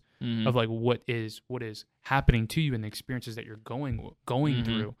instances of like what is happening to you and the experiences that you're going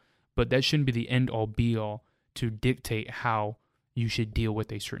through. But that shouldn't be the end all be all to dictate how you should deal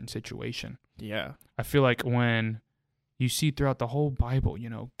with a certain situation. Yeah. I feel like when you see throughout the whole Bible,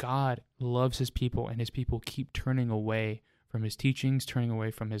 God loves his people, and his people keep turning away from his teachings, turning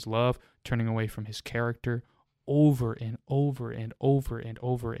away from his love, turning away from his character over and over and over and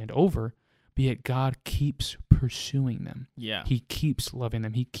over and over, but yet God keeps pursuing them. Yeah. He keeps loving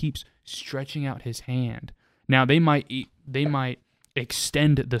them. He keeps stretching out his hand. Now, they might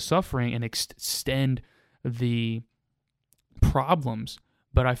extend the suffering and extend the problems,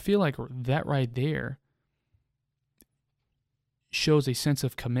 but I feel like that right there shows a sense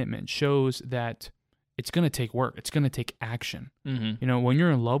of commitment, shows that it's going to take work. It's going to take action. When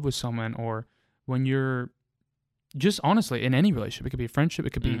you're in love with someone, or when you're just honestly in any relationship, it could be a friendship, it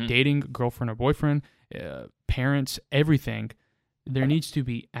could be dating, girlfriend or boyfriend, parents, everything, there needs to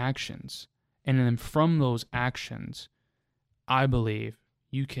be actions. And then from those actions, I believe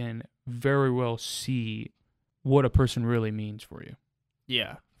you can very well see what a person really means for you.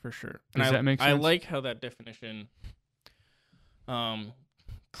 Yeah, for sure. Does that make sense? I like how that definition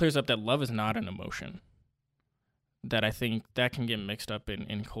clears up that love is not an emotion. That I think that can get mixed up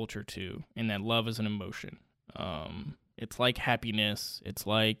in culture too, and that love is an emotion. It's like happiness. It's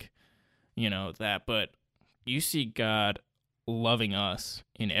like, that, but you see God loving us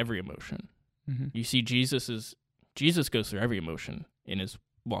in every emotion. You see Jesus goes through every emotion in his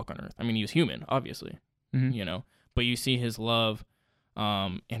walk on earth. I mean, he was human, obviously, but you see his love,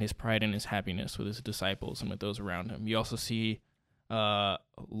 and his pride and his happiness with his disciples and with those around him. You also see,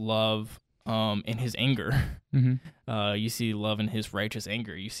 love, in his anger. You see love in his righteous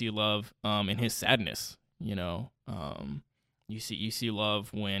anger. You see love, in his sadness. You see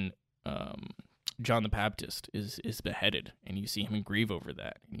love when John the Baptist is beheaded, and you see him grieve over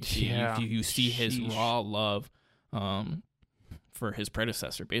that. And you see his raw love for his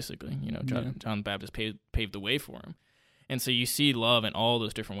predecessor, basically. John the Baptist paved the way for him, and so you see love in all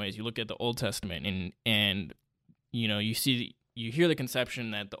those different ways. You look at the Old Testament, and you hear the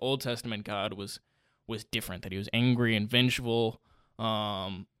conception that the Old Testament God was different, that he was angry and vengeful, a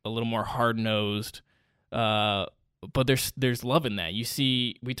little more hard-nosed. But there's love in that. You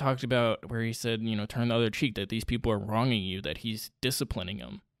see, we talked about where he said, turn the other cheek, that these people are wronging you, that he's disciplining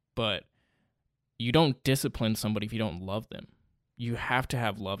them. But you don't discipline somebody if you don't love them. You have to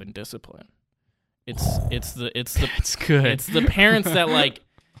have love and discipline. It's That's good. It's the parents that, like,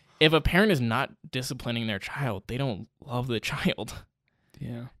 if a parent is not disciplining their child, they don't love the child.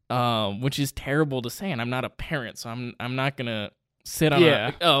 Yeah. Which is terrible to say, and I'm not a parent, so I'm not gonna sit on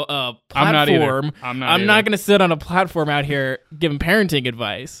a platform. I'm not going to sit on a platform out here giving parenting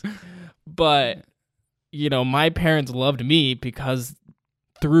advice. But, my parents loved me because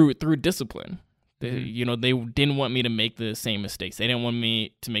through discipline. They didn't want me to make the same mistakes. They didn't want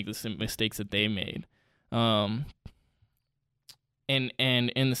me to make the same mistakes that they made. And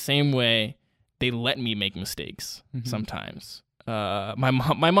in the same way, they let me make mistakes sometimes. My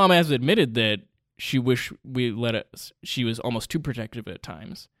mom has admitted that she wished she was almost too protective at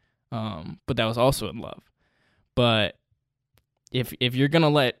times. But that was also in love. But if you're going to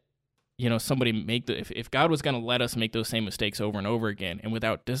let, somebody if God was going to let us make those same mistakes over and over again, and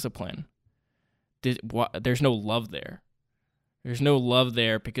without discipline, there's no love there. There's no love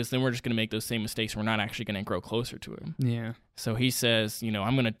there, because then we're just going to make those same mistakes. We're not actually going to grow closer to him. Yeah. So he says,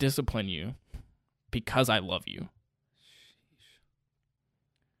 I'm going to discipline you because I love you.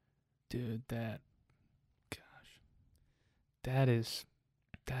 Dude, that's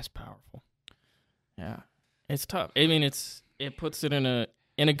powerful. Yeah. It's tough. I mean, it puts it in a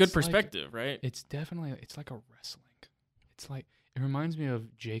good perspective, right? It's definitely, it's like a wrestling. It's like, it reminds me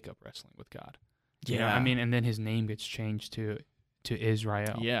of Jacob wrestling with God. Yeah. And then his name gets changed to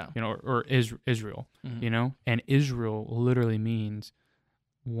Israel. Yeah. Or Israel, and Israel literally means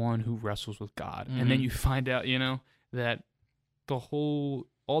one who wrestles with God. And then you find out, that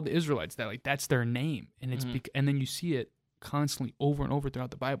all the Israelites, that's their name. And it's and then you see it constantly over and over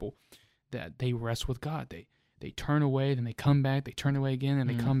throughout the Bible, that they wrestle with God. They turn away, then they come back, they turn away again, and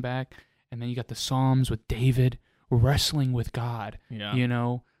they come back. And then you got the Psalms with David wrestling with God. Yeah.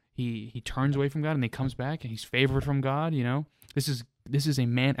 He turns away from God, and he comes back, and he's favored from God. This is a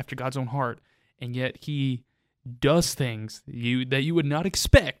man after God's own heart, and yet he does things that you would not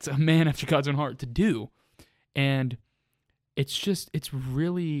expect a man after God's own heart to do. And it's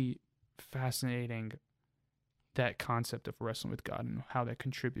really fascinating, that concept of wrestling with God and how that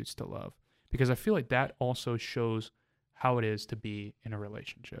contributes to love. Because I feel like that also shows how it is to be in a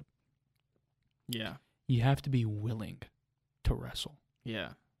relationship. Yeah. You have to be willing to wrestle. Yeah.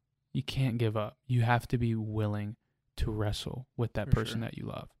 You can't give up. You have to be willing to wrestle with that person that you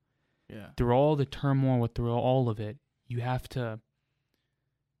love. Yeah. Through all the turmoil, through all of it, you have to.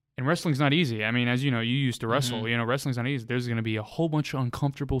 And wrestling's not easy. I mean, as you know, you used to wrestle. You know, wrestling's not easy. There's going to be a whole bunch of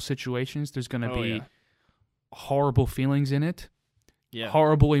uncomfortable situations. There's going to be horrible feelings in it. Yeah.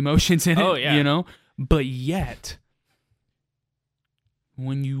 Horrible emotions in it. Oh, yeah. You know? But yet,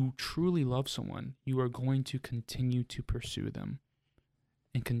 when you truly love someone, you are going to continue to pursue them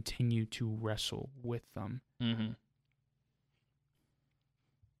and continue to wrestle with them. Mm-hmm.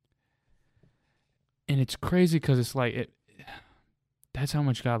 And it's crazy because it's like, that's how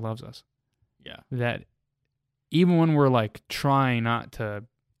much God loves us. Yeah. That even when we're like trying not to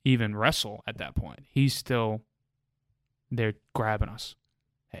even wrestle at that point, he's still there grabbing us.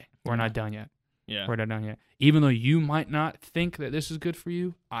 Hey, we're not done yet. Yeah. We're not done yet. Even though you might not think that this is good for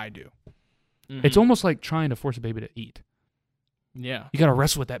you, I do. Mm-hmm. It's almost like trying to force a baby to eat. Yeah. You got to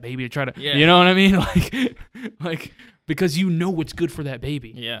wrestle with that baby to try to, you know what I mean? Like, because you know what's good for that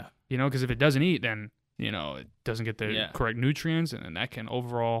baby. Yeah. You know, because if it doesn't eat, then, you know, it doesn't get the correct nutrients, and then that can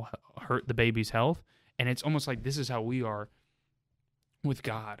overall hurt the baby's health. And it's almost like this is how we are with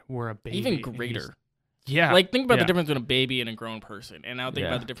God. We're a baby. Even greater. Yeah. Like, think about the difference between a baby and a grown person. And now think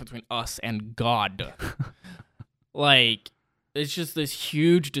about the difference between us and God. Like, it's just this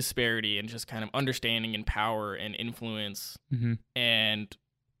huge disparity in just kind of understanding and power and influence. Mm-hmm. And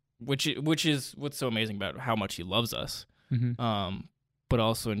which is what's so amazing about how much he loves us. Mm-hmm. But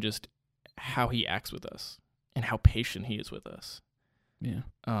also in just how he acts with us and how patient he is with us. Yeah.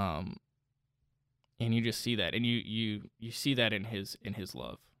 And you just see that, and you see that in his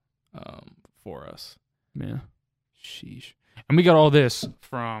love, for us. Yeah. Sheesh. And we got all this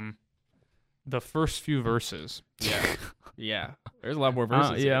from the first few verses. Yeah. Yeah. There's a lot more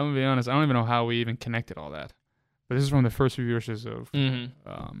verses. I'm gonna be honest. I don't even know how we even connected all that. But this is from the first few verses of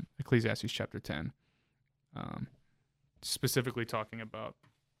Ecclesiastes chapter 10. Specifically talking about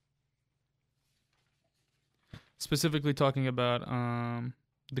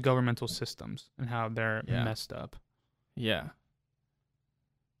the governmental systems and how they're messed up. Yeah.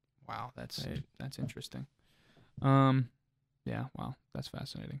 Wow, that's interesting. Yeah, wow, that's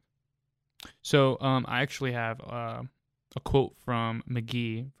fascinating. So, I actually have a quote from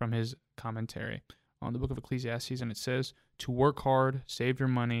McGee from his commentary on the book of Ecclesiastes, and it says, "To work hard, save your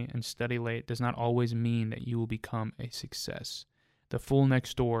money, and study late does not always mean that you will become a success. The fool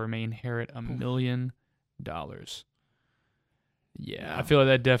next door may inherit $1 million. Yeah, I feel like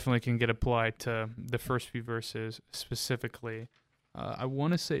that definitely can get applied to the first few verses specifically. I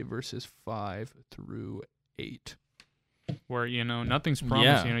want to say verses 5 through 8, where, you know, nothing's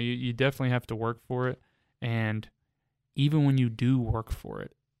promised. You know, you definitely have to work for it, and even when you do work for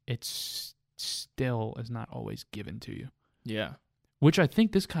it, it's still is not always given to you. Yeah, which I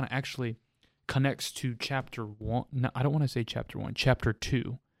think this kind of actually connects to chapter 1. No, I don't want to say chapter 1, chapter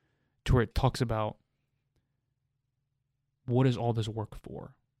 2, to where it talks about what is all this work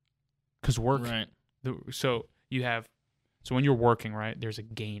for? Because work, right. So when you're working, right, there's a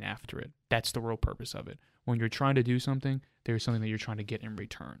gain after it. That's the real purpose of it. When you're trying to do something, there's something that you're trying to get in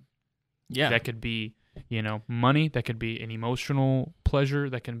return. Yeah. That could be, you know, money. That could be an emotional pleasure.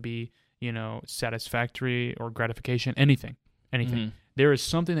 That can be, you know, satisfactory or gratification. Anything. Mm-hmm. There is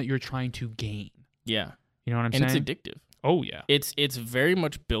something that you're trying to gain. Yeah. You know what I'm saying? And it's addictive. Oh, yeah. It's very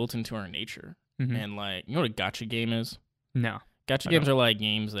much built into our nature. Mm-hmm. And, like, you know what a gacha game is? No. Gacha games are like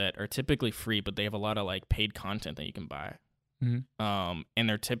games that are typically free, but they have a lot of like paid content that you can buy. Mm-hmm. And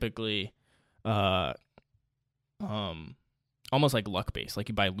they're typically almost like luck based. Like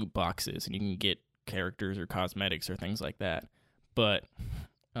you buy loot boxes and you can get characters or cosmetics or things like that. But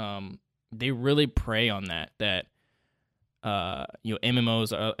they really prey on that you know,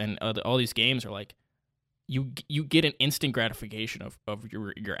 MMOs and all these games are like you get an instant gratification of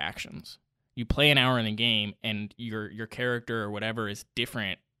your actions. You play an hour in the game, and your character or whatever is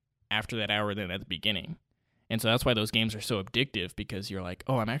different after that hour than at the beginning, and so that's why those games are so addictive, because you're like,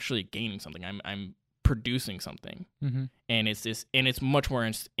 oh, I'm actually gaining something. I'm producing something, mm-hmm. and it's much more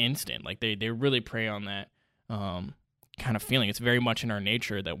instant. Like they really prey on that kind of feeling. It's very much in our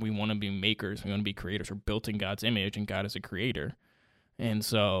nature that we want to be makers, we want to be creators. We're built in God's image, and God is a creator, and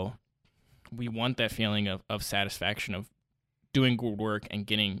so we want that feeling of satisfaction of doing good work and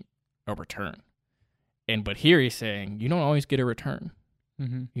getting a return. But here he's saying you don't always get a return.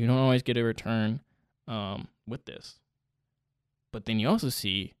 Mm-hmm. You don't always get a return. with this. But then you also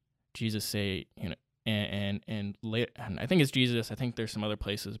see Jesus say, and I think it's Jesus. I think there's some other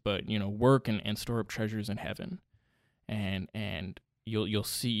places, but work and store up treasures in heaven, and you'll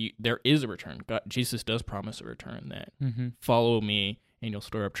see there is a return. Jesus does promise a return that follow me and you'll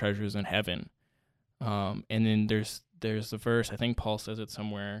store up treasures in heaven. And then there's the verse, I think Paul says it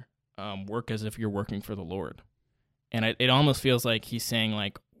somewhere, work as if you're working for the Lord. And it almost feels like he's saying,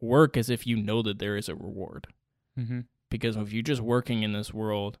 like, work as if you know that there is a reward. Because if you're just working in this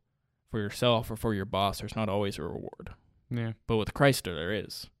world for yourself or for your boss, there's not always a reward. Yeah. But with Christ, there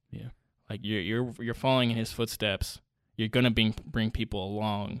is. Yeah. Like you're following in his footsteps. You're gonna bring people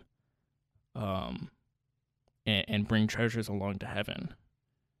along, and bring treasures along to heaven.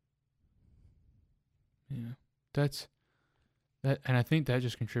 Yeah, that's that, and I think that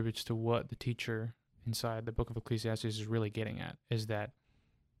just contributes to what the teacher inside the book of Ecclesiastes is really getting at, is that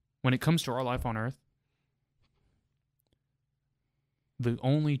when it comes to our life on earth, the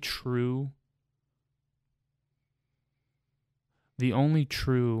only true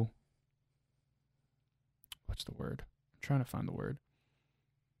what's the word? I'm trying to find the word.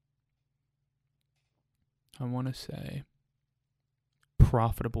 I want to say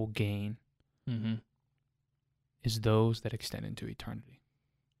profitable gain is those that extend into eternity.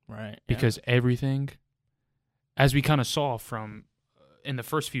 Right. Because everything, as we kind of saw from in the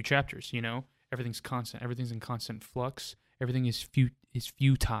first few chapters, everything's constant. Everything's in constant flux. Everything is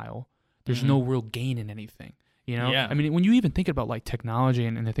futile. There's no real gain in anything. Yeah. I mean, when you even think about like technology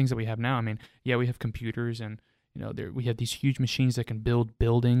and the things that we have now, I mean, yeah, we have computers and we have these huge machines that can build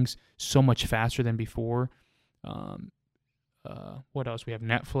buildings so much faster than before. What else? We have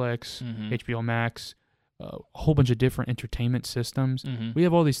Netflix, HBO Max, a whole bunch of different entertainment systems. We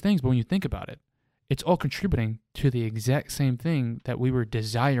have all these things, but when you think about it, it's all contributing to the exact same thing that we were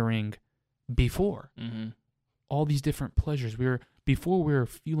desiring before. All these different pleasures. Before we were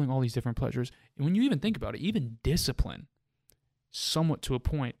feeling all these different pleasures. And when you even think about it, even discipline, somewhat to a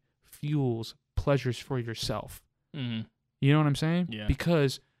point, fuels pleasures for yourself. You know what I'm saying? Yeah.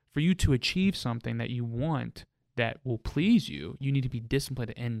 Because for you to achieve something that you want that will please you, you need to be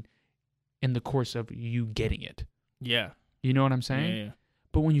disciplined in the course of you getting it. Yeah. You know what I'm saying? Yeah.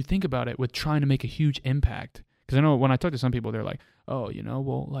 But when you think about it with trying to make a huge impact, because I know when I talk to some people, they're like, oh,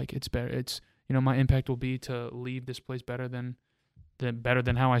 well, like it's better. It's, my impact will be to leave this place better than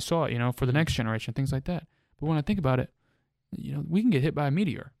how I saw it, for the next generation, things like that. But when I think about it, we can get hit by a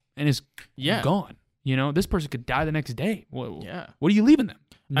meteor and it's gone. This person could die the next day. What are you leaving them?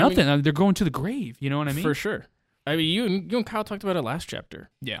 Nothing. I mean, they're going to the grave. You know what I mean? For sure. I mean, you and Kyle talked about it last chapter.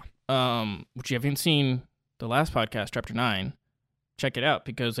 Yeah. Which you haven't seen the last podcast, chapter 9. Check it out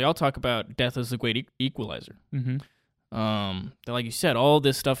because they all talk about death as the great equalizer. That, like you said, all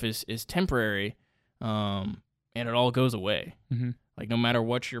this stuff is temporary, and it all goes away. Like no matter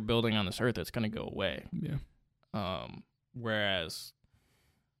what you're building on this earth, it's gonna go away. Yeah. Whereas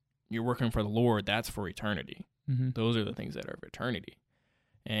you're working for the Lord, that's for eternity. Those are the things that are of eternity.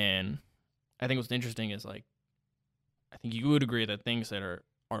 And I think what's interesting is, like, I think you would agree that things that are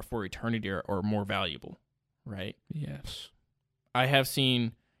for eternity are more valuable, right? Yes. I have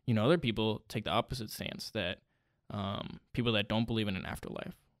seen, other people take the opposite stance, that people that don't believe in an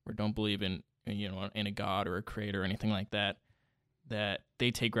afterlife or don't believe in a God or a creator or anything like that, that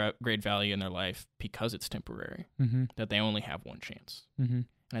they take great value in their life because it's temporary, that they only have one chance. And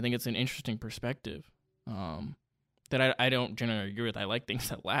I think it's an interesting perspective that I don't generally agree with. I like things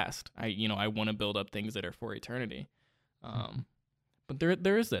that last. I want to build up things that are for eternity. But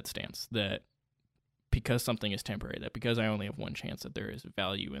there is that stance that because something is temporary, that because I only have one chance, that there is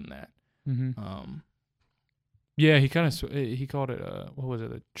value in that. Yeah, he called it what was it?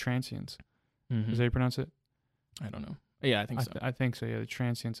 The transience. Is that how you pronounce it? I don't know. Yeah, I think so. I think so. Yeah, the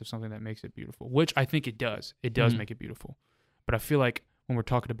transience of something that makes it beautiful, which I think it does. It does make it beautiful. But I feel like when we're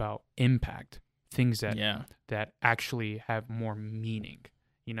talking about impact, things that actually have more meaning,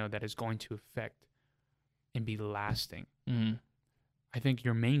 that is going to affect and be lasting. I think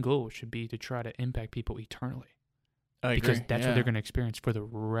your main goal should be to try to impact people eternally. Because that's what they're going to experience for the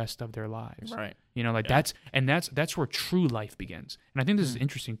rest of their lives. Right. That's where true life begins. And I think this is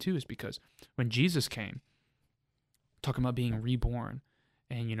interesting too, is because when Jesus came, talking about being reborn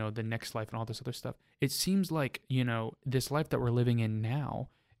and, the next life and all this other stuff, it seems like, this life that we're living in now,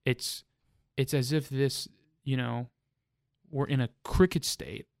 it's as if this, we're in a cricket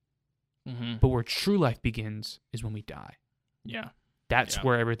state, but where true life begins is when we die. Yeah. That's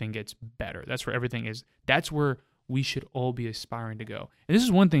where everything gets better. That's where everything is. That's where we should all be aspiring to go. And this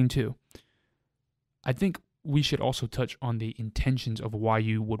is one thing too. I think we should also touch on the intentions of why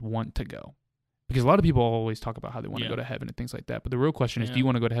you would want to go. Because a lot of people always talk about how they want to Yeah. go to heaven and things like that. But the real question is, do you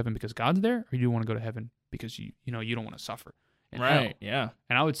want to go to heaven because God's there, or do you want to go to heaven because you don't want to suffer in hell? Right. Yeah.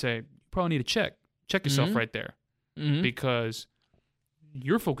 And I would say you probably need to check yourself Mhm. right there, Mm-hmm. because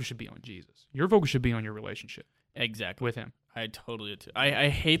your focus should be on Jesus. Your focus should be on your relationship Exactly. with Him. I totally do. I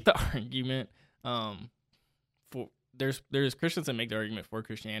hate the argument. For there's Christians that make the argument for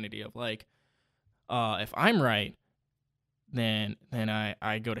Christianity of like, if I'm right, then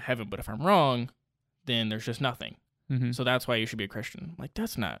I go to heaven. But if I'm wrong, then there's just nothing. Mm-hmm. So that's why you should be a Christian. Like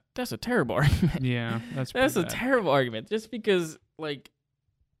that's a terrible argument. Yeah, that's a bad. terrible argument. Just because like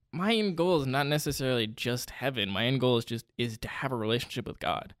my end goal is not necessarily just heaven. My end goal is to have a relationship with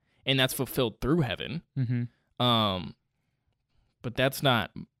God, and that's fulfilled through heaven. Mm-hmm. But that's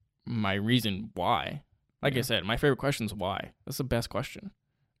not my reason why. Like Yeah. I said, my favorite question is why. That's the best question.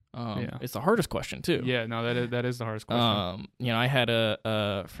 Yeah. It's the hardest question too. Yeah, no, that is the hardest question. I had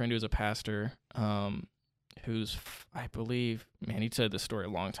a friend who was a pastor, who's, I believe, man, he said this story a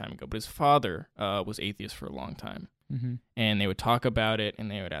long time ago, but his father was atheist for a long time. Mm-hmm. And they would talk about it, and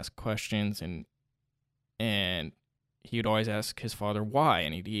they would ask questions, and he would always ask his father why,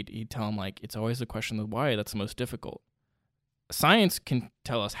 and he'd tell him, like, it's always the question of why that's the most difficult. Science can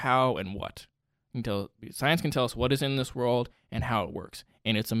tell us how and what. Science can tell us what is in this world and how it works,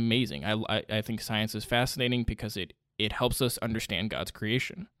 and it's amazing. I think science is fascinating because it helps us understand God's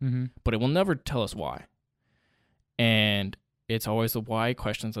creation, Mm-hmm. but it will never tell us why. And it's always the why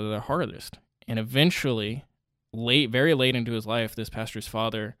questions that are the hardest. And eventually, very late into his life, this pastor's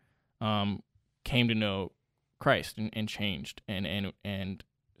father came to know Christ and changed and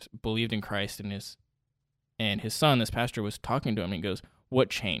believed in Christ. And his son, this pastor, was talking to him, and he goes, "What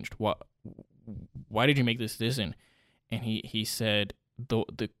changed? Why did you make this decision?" And he said,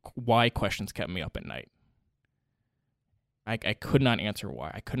 the why questions kept me up at night. I could not answer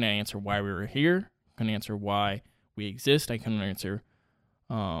why. I couldn't answer why we were here. I couldn't answer why we exist. I couldn't answer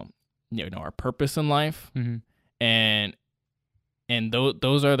our purpose in life. Mm-hmm. And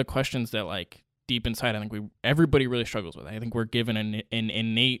those are the questions that, like, deep inside, I think everybody really struggles with. I think we're given an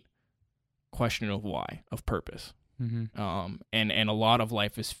innate question of why, of purpose. Mm-hmm. And a lot of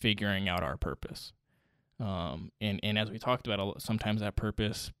life is figuring out our purpose. And as we talked about, sometimes that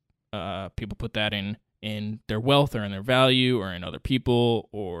purpose, people put that in their wealth or in their value or in other people,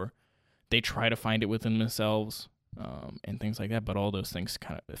 or they try to find it within themselves, and things like that. But all those things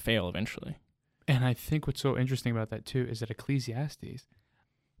kind of fail eventually. And I think what's so interesting about that too is that Ecclesiastes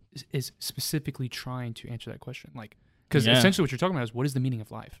is specifically trying to answer that question. Like, because essentially what you're talking about is, what is the meaning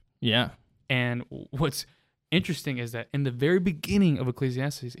of life? Yeah. And what's interesting is that in the very beginning of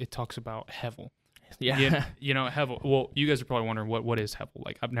Ecclesiastes, it talks about hevel. Yeah. Hevel. Well, you guys are probably wondering what is hevel.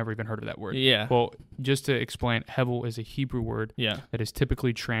 Like, I've never even heard of that word. Yeah. Well, just to explain, hevel is a Hebrew word that is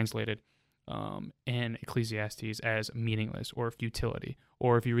typically translated in Ecclesiastes as meaningless or futility,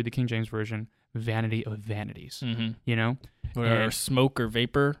 or if you read the King James Version, vanity of vanities. Mm-hmm. Or smoke or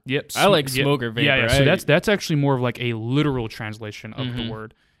vapor. Yep. I like smoke or vapor. Yeah. So that's actually more of like a literal translation of the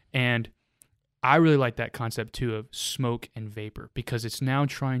word. And I really like that concept too of smoke and vapor, because it's now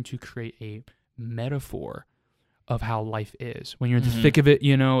trying to create a metaphor of how life is. When you're in the thick of it,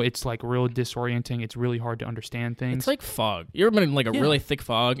 it's like real disorienting. It's really hard to understand things. It's like fog. You ever been in like a really thick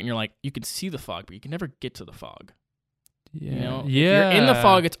fog, and you're like, you can see the fog, but you can never get to the fog. Yeah. If you're in the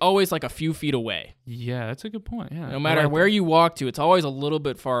fog, it's always like a few feet away. Yeah, that's a good point. Yeah. No matter where you walk to, it's always a little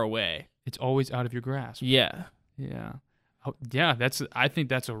bit far away. It's always out of your grasp. Yeah. Yeah. Yeah, I think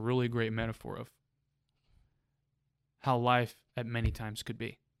that's a really great metaphor of how life at many times could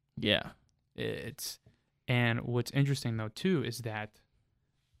be. Yeah. And what's interesting though too is that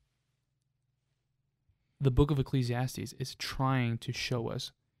the book of Ecclesiastes is trying to show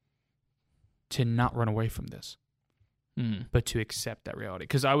us to not run away from this, but to accept that reality.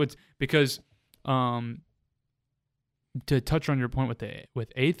 Because to touch on your point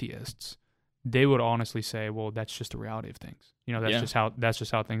with atheists, they would honestly say, well, that's just the reality of things. That's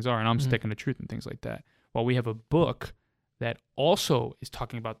just how things are, and I'm sticking to truth and things like that. Well, we have a book that also is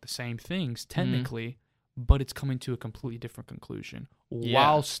talking about the same things technically, but it's coming to a completely different conclusion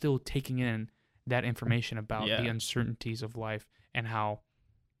while still taking in that information about the uncertainties of life and how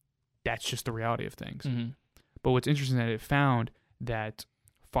that's just the reality of things. Mm-hmm. But what's interesting is that it found that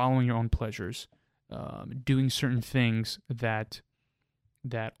following your own pleasures, doing certain things that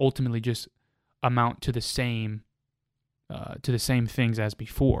ultimately just amount to the same things as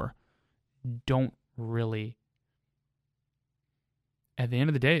before, don't really, at the end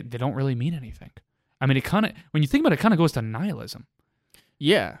of the day, they don't really mean anything. I mean, when you think about it, it kind of goes to nihilism.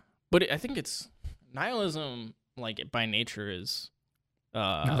 Yeah, but I think it's nihilism, like, by nature is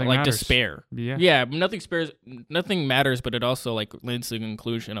Nothing like matters. despair. Yeah. Nothing matters, but it also like leads to the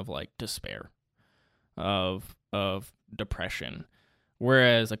conclusion of like despair, of depression.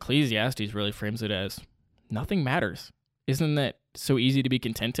 Whereas Ecclesiastes really frames it as nothing matters. Isn't that so easy to be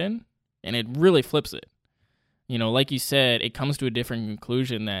content in? And it really flips it. You know, like you said, it comes to a different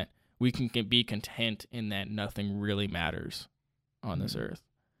conclusion that we can be content in that nothing really matters on this earth.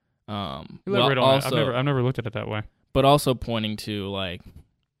 Elaborate on that. I've never looked at it that way. But also pointing to like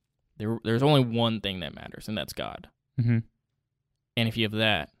there's only one thing that matters, and that's God. Mm-hmm. And if you have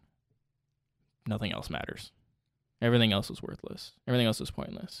that, nothing else matters. Everything else is worthless. Everything else is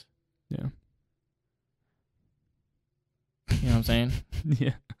pointless. Yeah. You know what I'm saying?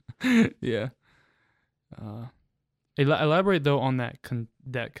 Yeah. Yeah. Elaborate though on that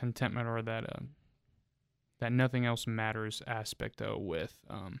that contentment or that nothing else matters aspect though with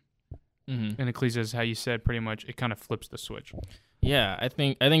in Ecclesiastes, how you said pretty much it kind of flips the switch. Yeah, I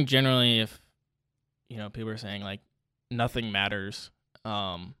think generally if people are saying like nothing matters,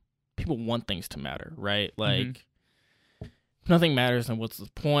 people want things to matter, right? Like if nothing matters, then what's the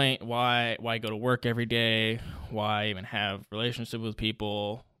point? Why go to work every day? Why even have relationships with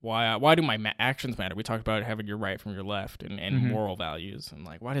people? Why do my actions matter? We talked about having your right from your left and moral values, and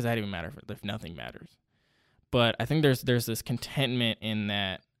like why does that even matter if nothing matters? But I think there's this contentment in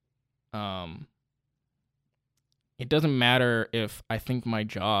that. It doesn't matter if I think my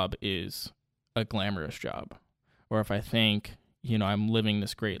job is a glamorous job, or if I think I'm living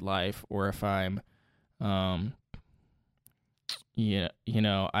this great life, or if I'm I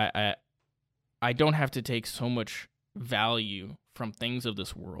don't have to take so much value from things of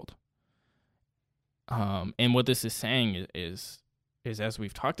this world. And what this is saying is as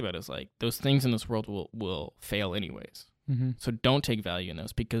we've talked about, is like those things in this world will fail anyways. Mm-hmm. So don't take value in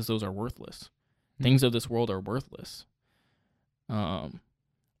those because those are worthless. Mm-hmm. Things of this world are worthless. And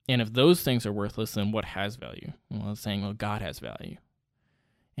if those things are worthless, then what has value? Well, it's saying, God has value.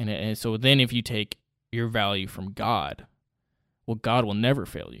 And so then if you take your value from God, God will never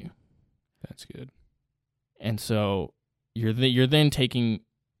fail you. That's good. And so you're then taking,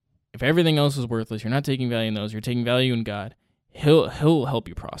 if everything else is worthless, you're not taking value in those, you're taking value in God. He'll help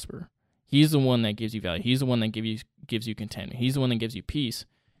you prosper. He's the one that gives you value. He's the one that gives you contentment. He's the one that gives you peace.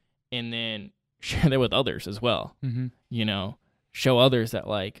 And then share that with others as well. Mm-hmm. Show others that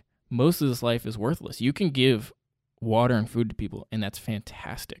like most of this life is worthless. You can give water and food to people, and that's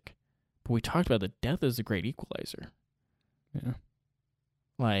fantastic. But we talked about that death is a great equalizer. Yeah.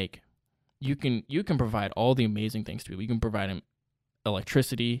 Like you can provide all the amazing things to people. You can provide them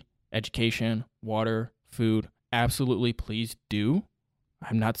electricity, education, water, food. Absolutely, please do.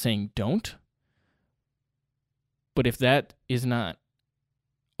 I'm not saying don't. But if that is not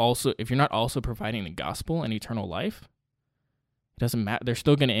also, if you're not also providing the gospel and eternal life, it doesn't matter. They're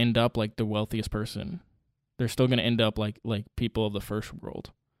still going to end up like the wealthiest person. They're still going to end up like people of the first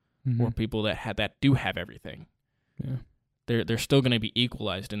world, or people that do have everything. Yeah. They're still going to be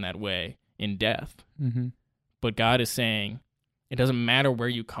equalized in that way in death. Mm-hmm. But God is saying, it doesn't matter where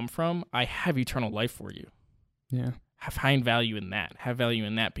you come from. I have eternal life for you. Yeah. Find value in that. Have value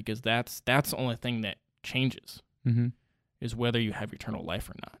in that, because that's the only thing that changes, is whether you have eternal life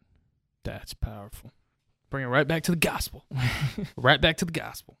or not. That's powerful. Bring it right back to the gospel. Right back to the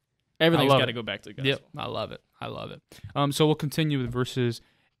gospel. Everything's got to go back to the gospel. Yep, I love it. So we'll continue with verses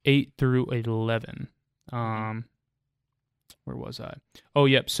 8 through 11. Where was I? Oh,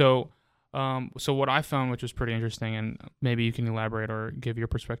 yep. So what I found, which was pretty interesting, and maybe you can elaborate or give your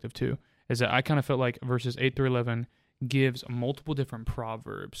perspective too, is that I kind of felt like verses 8 through 11 gives multiple different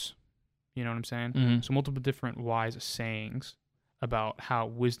proverbs. You know what I'm saying? Mm-hmm. So multiple different wise sayings about how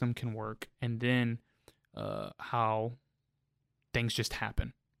wisdom can work, and then how things just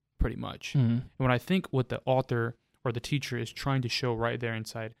happen, pretty much. Mm-hmm. And what I think what the author or the teacher is trying to show right there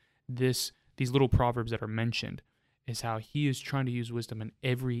inside these little proverbs that are mentioned is how he is trying to use wisdom in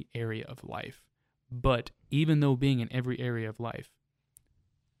every area of life. But even though being in every area of life,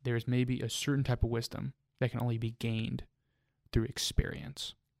 there's maybe a certain type of wisdom that can only be gained through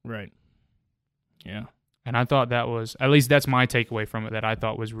experience. Right. Yeah. And I thought that was, at least that's my takeaway from it, that I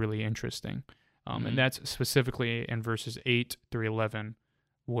thought was really interesting. And that's specifically in verses 8 through 11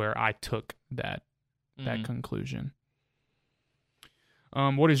 where I took that conclusion.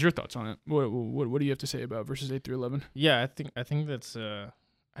 What is your thoughts on it? What do you have to say about verses 8 through 11? Yeah, I think that's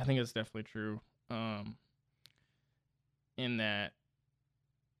it's definitely true. In that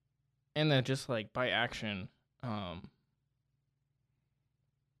just like by action,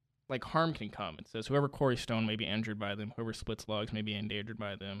 like harm can come. It says whoever quarries stone may be injured by them, whoever splits logs may be endangered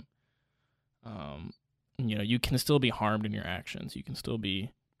by them. you can still be harmed in your actions. You can still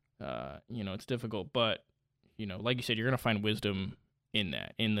be, it's difficult, but, like you said, you're going to find wisdom in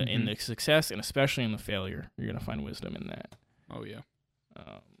that, in the success, and especially in the failure. You're going to find wisdom in that. Oh, yeah.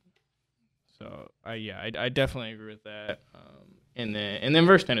 So I definitely agree with that. And then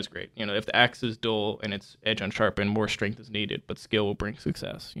verse 10 is great. If the axe is dull and its edge unsharpened, more strength is needed, but skill will bring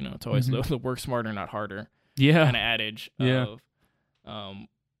success. It's always the work smarter, not harder. Yeah. Kind of adage of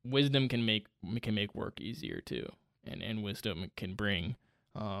wisdom can make work easier too, and wisdom can bring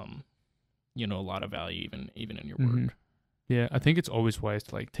a lot of value even in your work. Yeah, I think it's always wise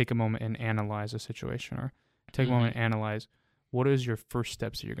to take a moment and analyze a situation, or take a moment and analyze what is your first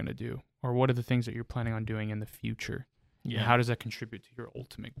steps that you're going to do, or what are the things that you're planning on doing in the future. Yeah. And how does that contribute to your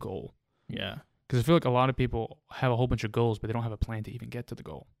ultimate goal? Yeah. Because I feel like a lot of people have a whole bunch of goals, but they don't have a plan to even get to the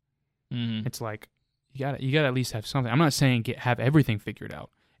goal. Mm-hmm. It's like you gotta at least have something. I'm not saying have everything figured out.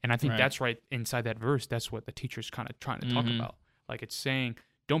 And I think that's right inside that verse. That's what the teacher's kind of trying to talk about. Like, it's saying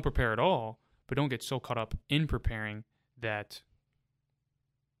don't prepare at all, but don't get so caught up in preparing that.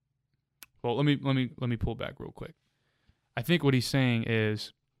 Well, let me pull back real quick. I think what he's saying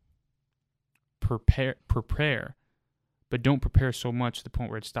is prepare, but don't prepare so much to the point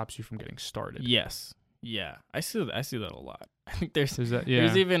where it stops you from getting started. Yes. Yeah. I see that a lot. I think there's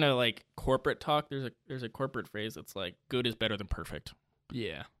even a corporate talk. There's a corporate phrase that's like, good is better than perfect.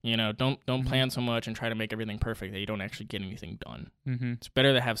 Yeah. Don't plan so much and try to make everything perfect that you don't actually get anything done. Mm-hmm. It's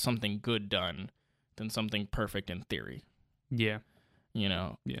better to have something good done than something perfect in theory. Yeah.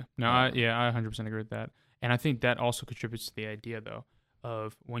 Yeah. No, I 100% agree with that. And I think that also contributes to the idea, though,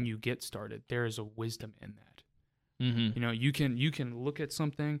 of when you get started, there is a wisdom in that. Mm-hmm. You can look at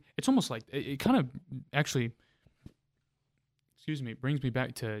something. It's almost like it kind of actually, brings me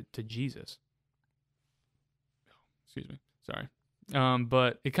back to Jesus. Sorry.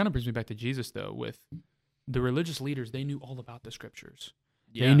 But it kind of brings me back to Jesus, though, with the religious leaders. They knew all about the scriptures.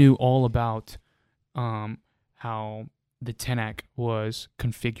 Yeah. They knew all about how the Tanakh was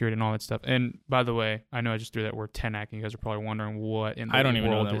configured and all that stuff. And by the way, I know I just threw that word Tanakh, and you guys are probably wondering what in the I don't even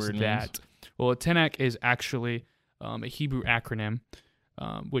world know that is word that. Means. Well, a Tanakh is actually a Hebrew acronym,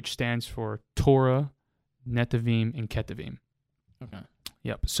 which stands for Torah, Netavim, and Ketuvim. Okay.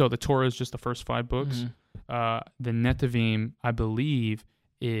 Yep. So the Torah is just the first 5 books. Mm-hmm. The Netavim, I believe,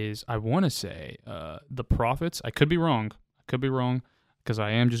 is, I want to say, the prophets. I could be wrong because I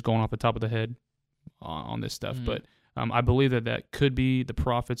am just going off the top of the head on this stuff. Mm-hmm. But I believe that could be the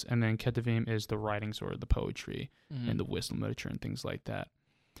prophets, and then Ketuvim is the writings or the poetry and the wisdom literature and things like that.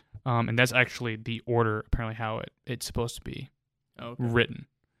 And that's actually the order, apparently, how it's supposed to be written,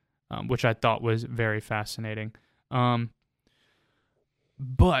 which I thought was very fascinating.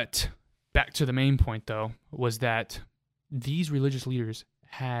 But back to the main point, though, was that these religious leaders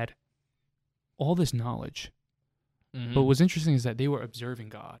had all this knowledge. Mm-hmm. But what's interesting is that they were observing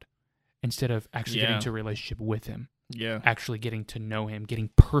God instead of actually getting into a relationship with him. Yeah. Actually getting to know him, getting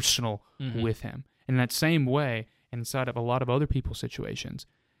personal with him. And in that same way, inside of a lot of other people's situations,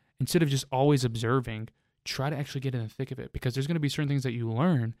 instead of just always observing, try to actually get in the thick of it, because there's going to be certain things that you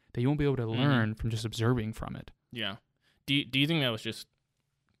learn that you won't be able to learn from just observing from it. Yeah. Do you think that was just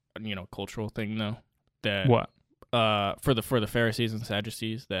cultural thing though? That what? For the Pharisees and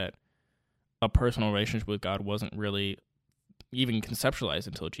Sadducees, that a personal relationship with God wasn't really even conceptualized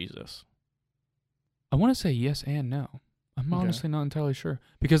until Jesus. I want to say yes and no. I'm honestly not entirely sure,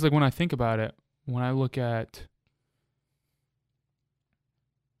 because when I think about it, when I look at,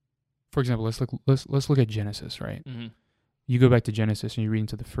 for example, let's look at Genesis, right? Mm-hmm. You go back to Genesis and you read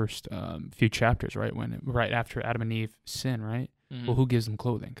into the first few chapters, right? Right after Adam and Eve sin, right? Mm-hmm. Well, who gives them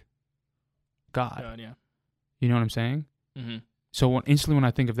clothing? God, yeah. You know what I'm saying? Mm-hmm. So instantly when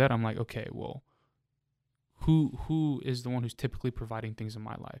I think of that, I'm like, okay, well, who is the one who's typically providing things in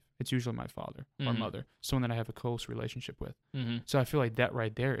my life? It's usually my father or mother, someone that I have a close relationship with. Mm-hmm. So I feel like that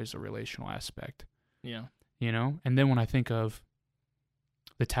right there is a relational aspect. Yeah. And then when I think of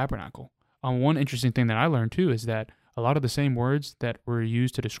the tabernacle, one interesting thing that I learned too is that a lot of the same words that were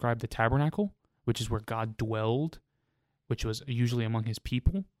used to describe the tabernacle, which is where God dwelled, which was usually among his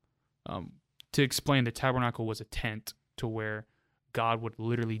people, to explain the tabernacle was a tent to where God would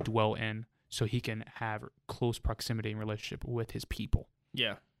literally dwell in, so he can have close proximity and relationship with his people.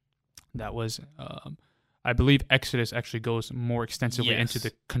 Yeah. That was, I believe Exodus actually goes more extensively into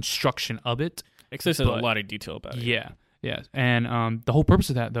the construction of it. Exodus has a lot of detail about it. Yeah. Yeah. And the whole purpose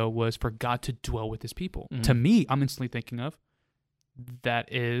of that, though, was for God to dwell with his people. Mm-hmm. To me, I'm instantly thinking of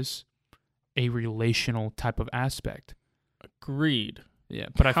that is a relational type of aspect. Agreed. Yeah,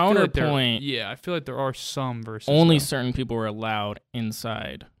 but I feel like there are some verses. Only certain people were allowed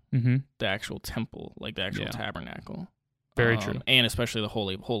inside Mm-hmm. the actual temple, like the actual Yeah. tabernacle. Very true. And especially the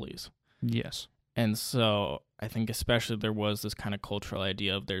Holy of Holies. Yes. And so I think especially there was this kind of cultural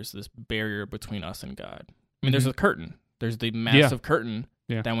idea of there's this barrier between us and God. I mean, there's a curtain. There's the massive curtain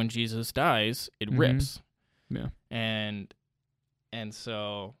that when Jesus dies, it rips. Yeah. And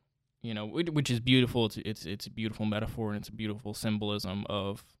so, which is beautiful. It's a beautiful metaphor, and it's a beautiful symbolism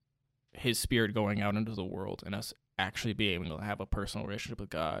of his spirit going out into the world and us actually being able to have a personal relationship with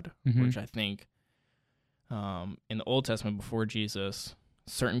God, which I think in the Old Testament before Jesus,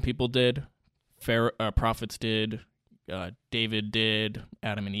 certain people did, prophets did, David did,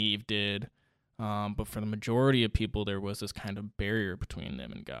 Adam and Eve did, but for the majority of people, there was this kind of barrier between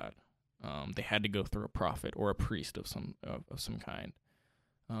them and God. They had to go through a prophet or a priest of some kind.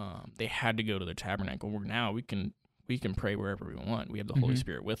 They had to go to the tabernacle. Where now we can pray wherever we want. We have the Holy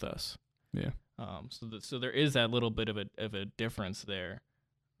Spirit with us. Yeah. So there is that little bit of a difference there.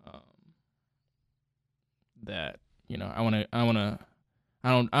 That I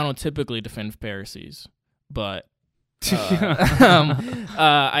don't typically defend Pharisees, but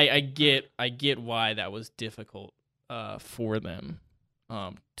I get why that was difficult for them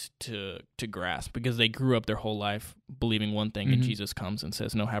to grasp, because they grew up their whole life believing one thing, and Jesus comes and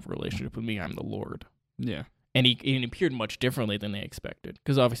says, "No, have a relationship with me. I'm the Lord." Yeah. And he appeared much differently than they expected,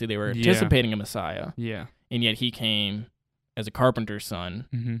 because obviously they were anticipating a Messiah. Yeah. And yet he came as a carpenter's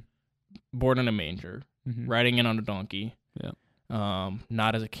son, born in a manger, riding in on a donkey. Yeah.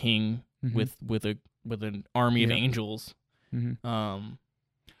 Not as a king with an army of angels.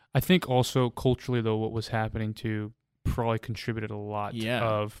 I think also culturally, though, what was happening too probably contributed a lot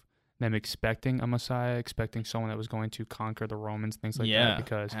of them expecting a Messiah, expecting someone that was going to conquer the Romans, things like that.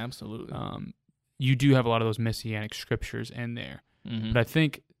 Because absolutely, you do have a lot of those messianic scriptures in there. But I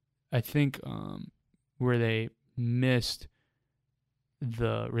think where they missed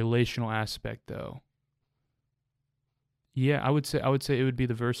the relational aspect, though. Yeah, I would say it would be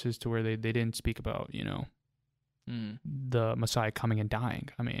the verses to where they didn't speak about, the Messiah coming and dying.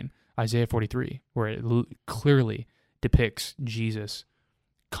 I mean, Isaiah 43, where it clearly depicts Jesus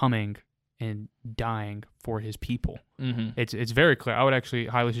coming and dying for his people. It's very clear. I would actually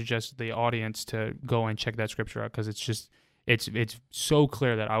highly suggest the audience to go and check that scripture out, because it's so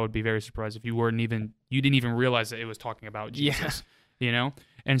clear that I would be very surprised if you didn't even realize that it was talking about Jesus.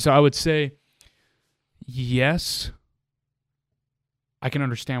 And so I would say, yes, I can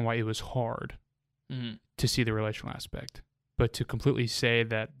understand why it was hard to see the relational aspect, but to completely say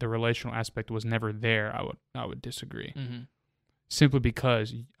that the relational aspect was never there, I would disagree. Simply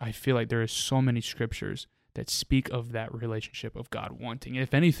because I feel like there are so many scriptures that speak of that relationship of God wanting.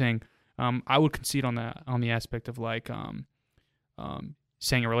 If anything, I would concede on the aspect of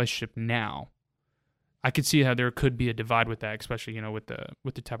saying a relationship now. I could see how there could be a divide with that, especially with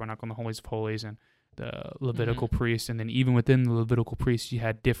the tabernacle and the holies of holies and the Levitical priests, and then even within the Levitical priests, you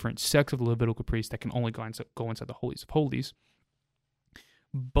had different sects of the Levitical priests that can only go inside the holies of holies.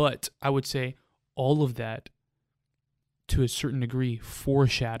 But I would say all of that, to a certain degree,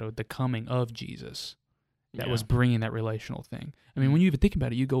 foreshadowed the coming of Jesus that was bringing that relational thing. I mean, when you even think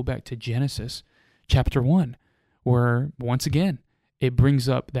about it, you go back to Genesis chapter 1, where, once again, it brings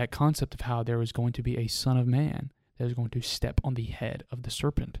up that concept of how there was going to be a son of man that was going to step on the head of the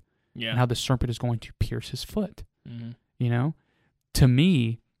serpent. And how the serpent is going to pierce his foot. To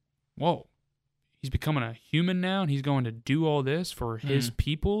me, whoa, he's becoming a human now, and he's going to do all this for his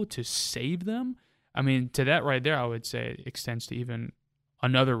people to save them. I mean, to that right there, I would say it extends to even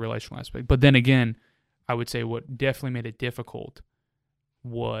another relational aspect. But then again, I would say what definitely made it difficult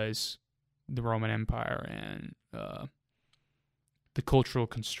was the Roman Empire and the cultural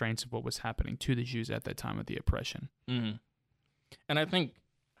constraints of what was happening to the Jews at that time of the oppression. And I think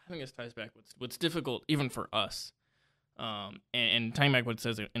this ties back what's difficult even for us, and tying back what it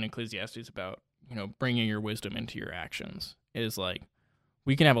says in Ecclesiastes about bringing your wisdom into your actions, is like,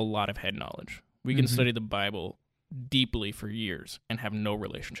 we can have a lot of head knowledge. We can study the Bible deeply for years and have no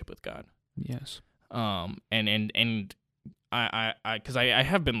relationship with God. Yes. And I because I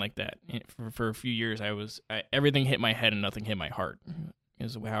have been like that for a few years. Everything hit my head and nothing hit my heart,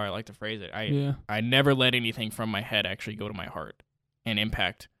 is how I like to phrase it. I never let anything from my head actually go to my heart and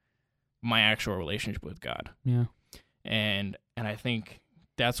impact my actual relationship with God. Yeah. And I think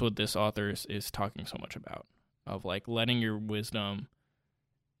that's what this author is talking so much about, of like letting your wisdom,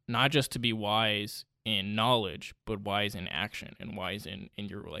 not just to be wise in knowledge, but wise in action and wise in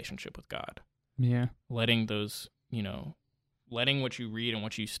your relationship with God. Yeah. Letting those, letting what you read and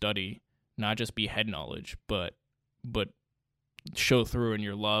what you study not just be head knowledge, but show through in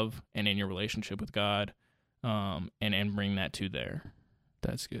your love and in your relationship with God, and bring that to there.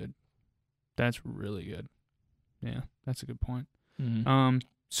 That's good. That's really good. Yeah, that's a good point. Mm-hmm.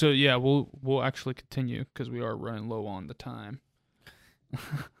 So yeah, we'll actually continue because we are running low on the time.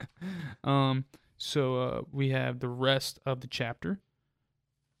 So we have the rest of the chapter.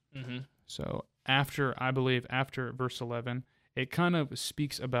 Mm-hmm. So after verse 11, it kind of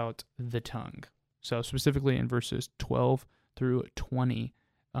speaks about the tongue. So specifically in verses 12 through 20,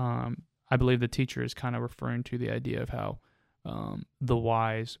 I believe the teacher is kind of referring to the idea of how the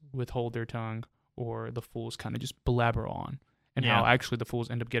wise withhold their tongue, or the fools kind of just blabber on, and how actually the fools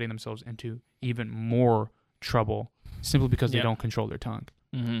end up getting themselves into even more trouble simply because they don't control their tongue.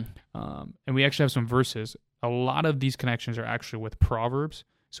 Mm-hmm. And we actually have some verses. A lot of these connections are actually with Proverbs.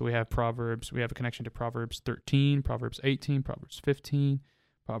 So we have Proverbs. We have a connection to Proverbs 13, Proverbs 18, Proverbs 15,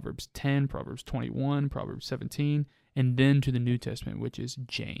 Proverbs 10, Proverbs 21, Proverbs 17, and then to the New Testament, which is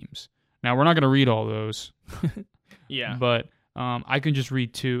James. Now, we're not going to read all those. Yeah. But I can just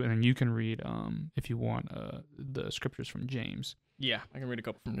read two, and then you can read, if you want, the scriptures from James. Yeah, I can read a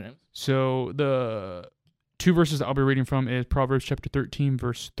couple from James. So the two verses that I'll be reading from is Proverbs chapter 13,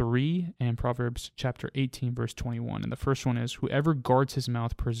 verse 3, and Proverbs chapter 18, verse 21. And the first one is, whoever guards his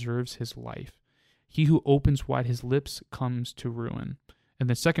mouth preserves his life. He who opens wide his lips comes to ruin. And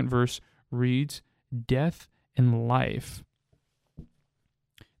the second verse reads, Death and life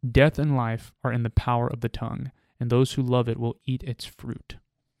are in the power of the tongue, and those who love it will eat its fruit.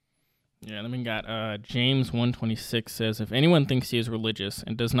 Yeah, then we got James 1:26 says, if anyone thinks he is religious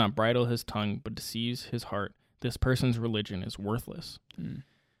and does not bridle his tongue but deceives his heart, this person's religion is worthless.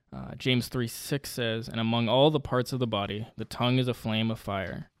 James 3:6 says, and among all the parts of the body, the tongue is a flame of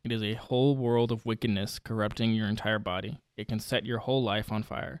fire. It is a whole world of wickedness corrupting your entire body. It can set your whole life on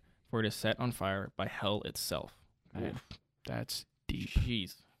fire, for it is set on fire by hell itself. Man, that's deep.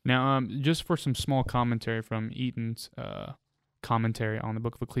 Jeez. Now, just for some small commentary from Eaton's commentary on the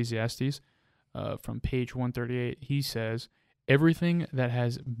book of Ecclesiastes, from page 138, he says, everything that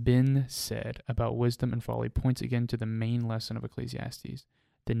has been said about wisdom and folly points again to the main lesson of Ecclesiastes,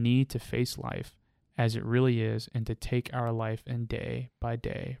 the need to face life as it really is and to take our life in day by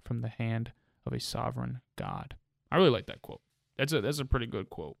day from the hand of a sovereign God. I really like that quote. That's a pretty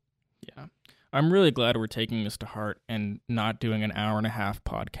good quote. Yeah. I'm really glad we're taking this to heart and not doing an hour and a half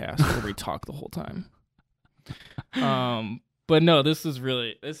podcast where we talk the whole time. But no, this is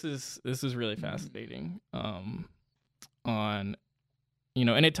really fascinating. On, and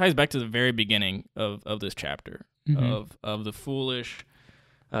it ties back to the very beginning of this chapter, of the foolish.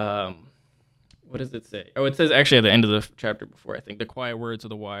 What does it say? Oh, it says actually at the end of the chapter before, I think, the quiet words of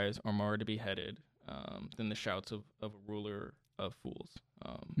the wise are more to be headed than the shouts of a ruler of fools.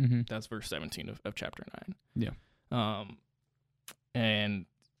 That's verse 17 of chapter 9. Yeah. And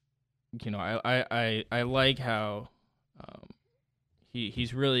I like how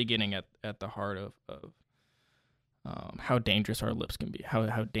he's really getting at the heart of how dangerous our lips can be,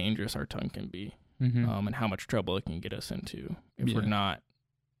 how dangerous our tongue can be, and how much trouble it can get us into if we're not,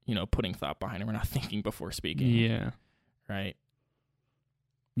 putting thought behind it. We're not thinking before speaking. Yeah. Right.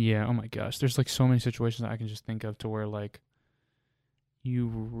 Yeah. Oh my gosh. There's like so many situations that I can just think of to where like you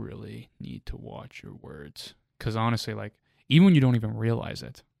really need to watch your words. Because honestly, like even when you don't even realize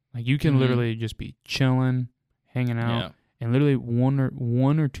it, like you can literally just be chilling, hanging out, and literally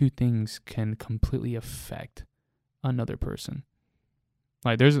one or two things can completely affect another person.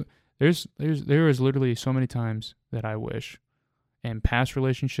 Like there is literally so many times that I wish, in past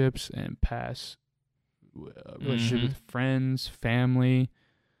relationships and past relationships with friends, family,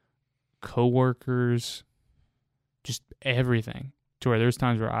 coworkers, just everything, to where there's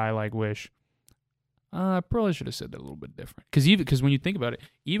times where I like wish I probably should have said that a little bit different. Because when you think about it,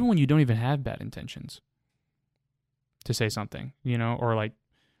 even when you don't even have bad intentions to say something, or like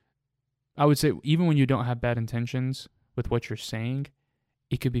I would say even when you don't have bad intentions with what you're saying,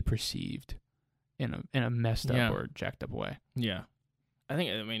 it could be perceived in a messed up or jacked up way. Yeah. I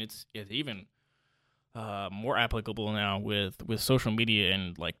mean it's even more applicable now with social media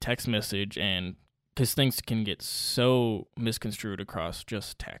and like text message, and because things can get so misconstrued across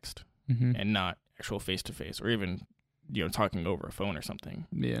just text and not actual face-to-face, or even talking over a phone or something.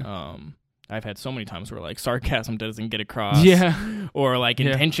 I've had so many times where like sarcasm doesn't get across, or like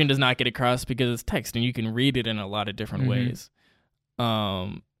intention does not get across because it's text and you can read it in a lot of different ways,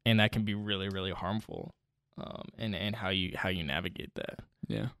 and that can be really, really harmful, and how you navigate that.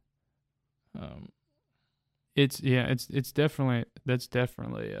 It's definitely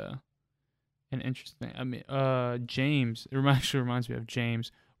an interesting. I mean, James. It actually reminds me of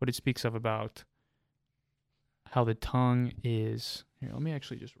James. What it speaks of about how the tongue is. Here, let me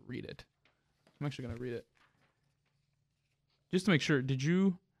actually just read it. I'm actually going to read it. just to make sure, did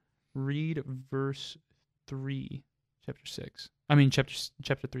you read verse 3, chapter 6? I mean,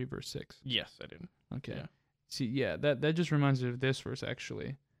 chapter 3, verse 6. Yes, I did. Okay. Yeah. See, yeah, that just reminds me of this verse,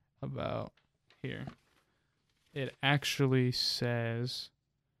 actually, about here. It actually says,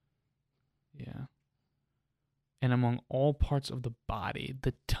 yeah, and among all parts of the body,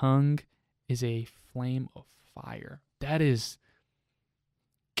 the tongue is a flame of fire. That is,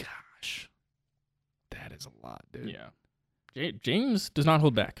 gosh, that is a lot, dude. Yeah. James does not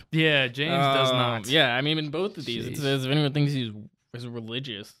hold back. Yeah, James does not. Yeah, I mean, in both of these, Jeez. it says if anyone thinks he's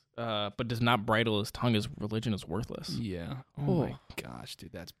religious, but does not bridle his tongue, his religion is worthless. Yeah. Oh my gosh,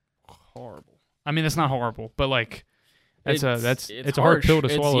 dude, that's horrible. I mean, that's not horrible, but like, it's a hard pill to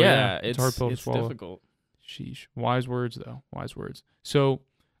swallow. It's a hard pill to swallow. It's difficult. Sheesh. Wise words, though. Wise words. So,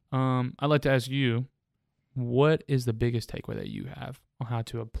 I'd like to ask you, what is the biggest takeaway that you have on how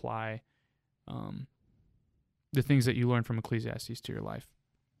to apply the things that you learned from Ecclesiastes to your life?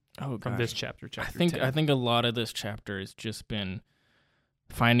 From this chapter 10. I think a lot of this chapter has just been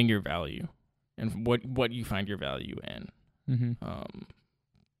finding your value and what you find your value in. Mm-hmm.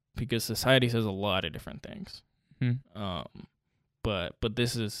 Because society says a lot of different things. Mm-hmm. But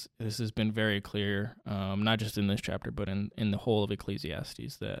this has been very clear, not just in this chapter, but in the whole of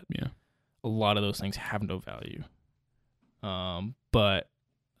Ecclesiastes, that a lot of those things have no value. But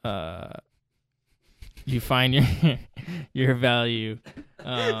you find your value.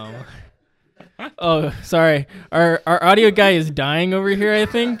 Oh, sorry. Our audio guy is dying over here, I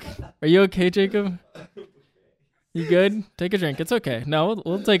think. Are you okay, Jacob? You good? Take a drink. It's okay. No,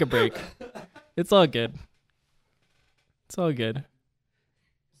 we'll take a break. It's all good. It's all good.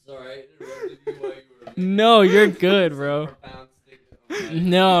 Sorry, I interrupted you while you were... No, you're good, bro.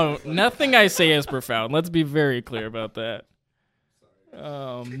 No, nothing I say is profound. Let's be very clear about that.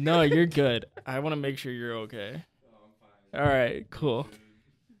 No, you're good. I want to make sure you're okay. Oh, I'm fine. All right, cool.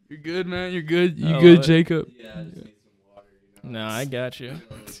 You're good, man. You're good. You good, Jacob? Yeah, I just need some water, you know. No, I got you.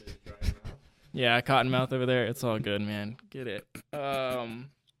 Yeah, Cottonmouth over there. It's all good, man. Get it.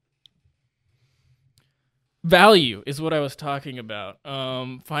 Value is what I was talking about.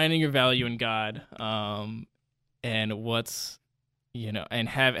 Finding your value in God, and what's, and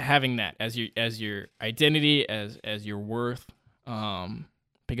having that as your identity, as your worth.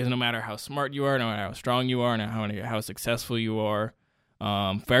 Because no matter how smart you are, no matter how strong you are, no matter how successful you are,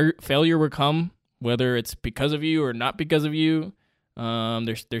 failure will come, whether it's because of you or not because of you.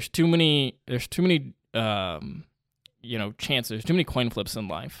 There's too many chances, there's too many coin flips in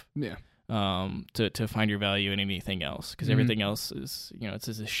life. Yeah. To find your value in anything else, because everything else is, it's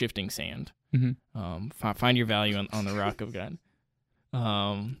just a shifting sand. Mm-hmm. Find your value on the rock of God.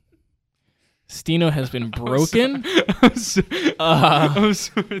 Steno has been broken. I'm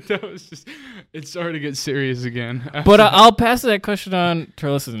sorry. That was just, it started to get serious again. But I'll pass that question on to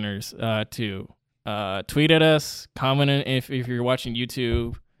our listeners too. Tweet at us, comment if you're watching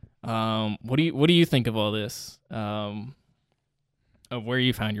YouTube. What do you think of all this? Of where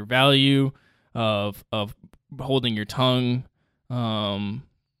you found your value, of holding your tongue, even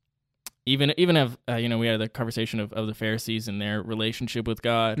if we had the conversation of the Pharisees and their relationship with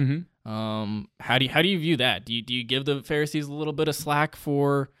God. Mm-hmm. How do you view that? Do you give the Pharisees a little bit of slack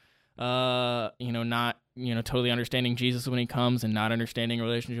for not totally understanding Jesus when he comes and not understanding a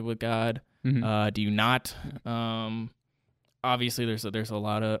relationship with God? Mm-hmm. Do you not? Obviously, there's a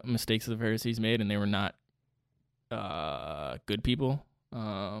lot of mistakes that the Pharisees made, and they were not good people.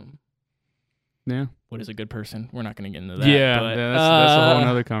 Yeah. What is a good person? We're not going to get into that. Yeah, but, that's a whole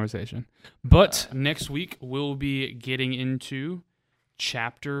other conversation. But next week, we'll be getting into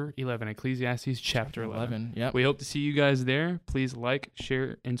chapter 11, Ecclesiastes chapter 11. Yep. We hope to see you guys there. Please like,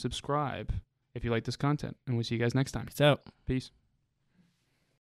 share, and subscribe if you like this content. And we'll see you guys next time. Peace out. Peace.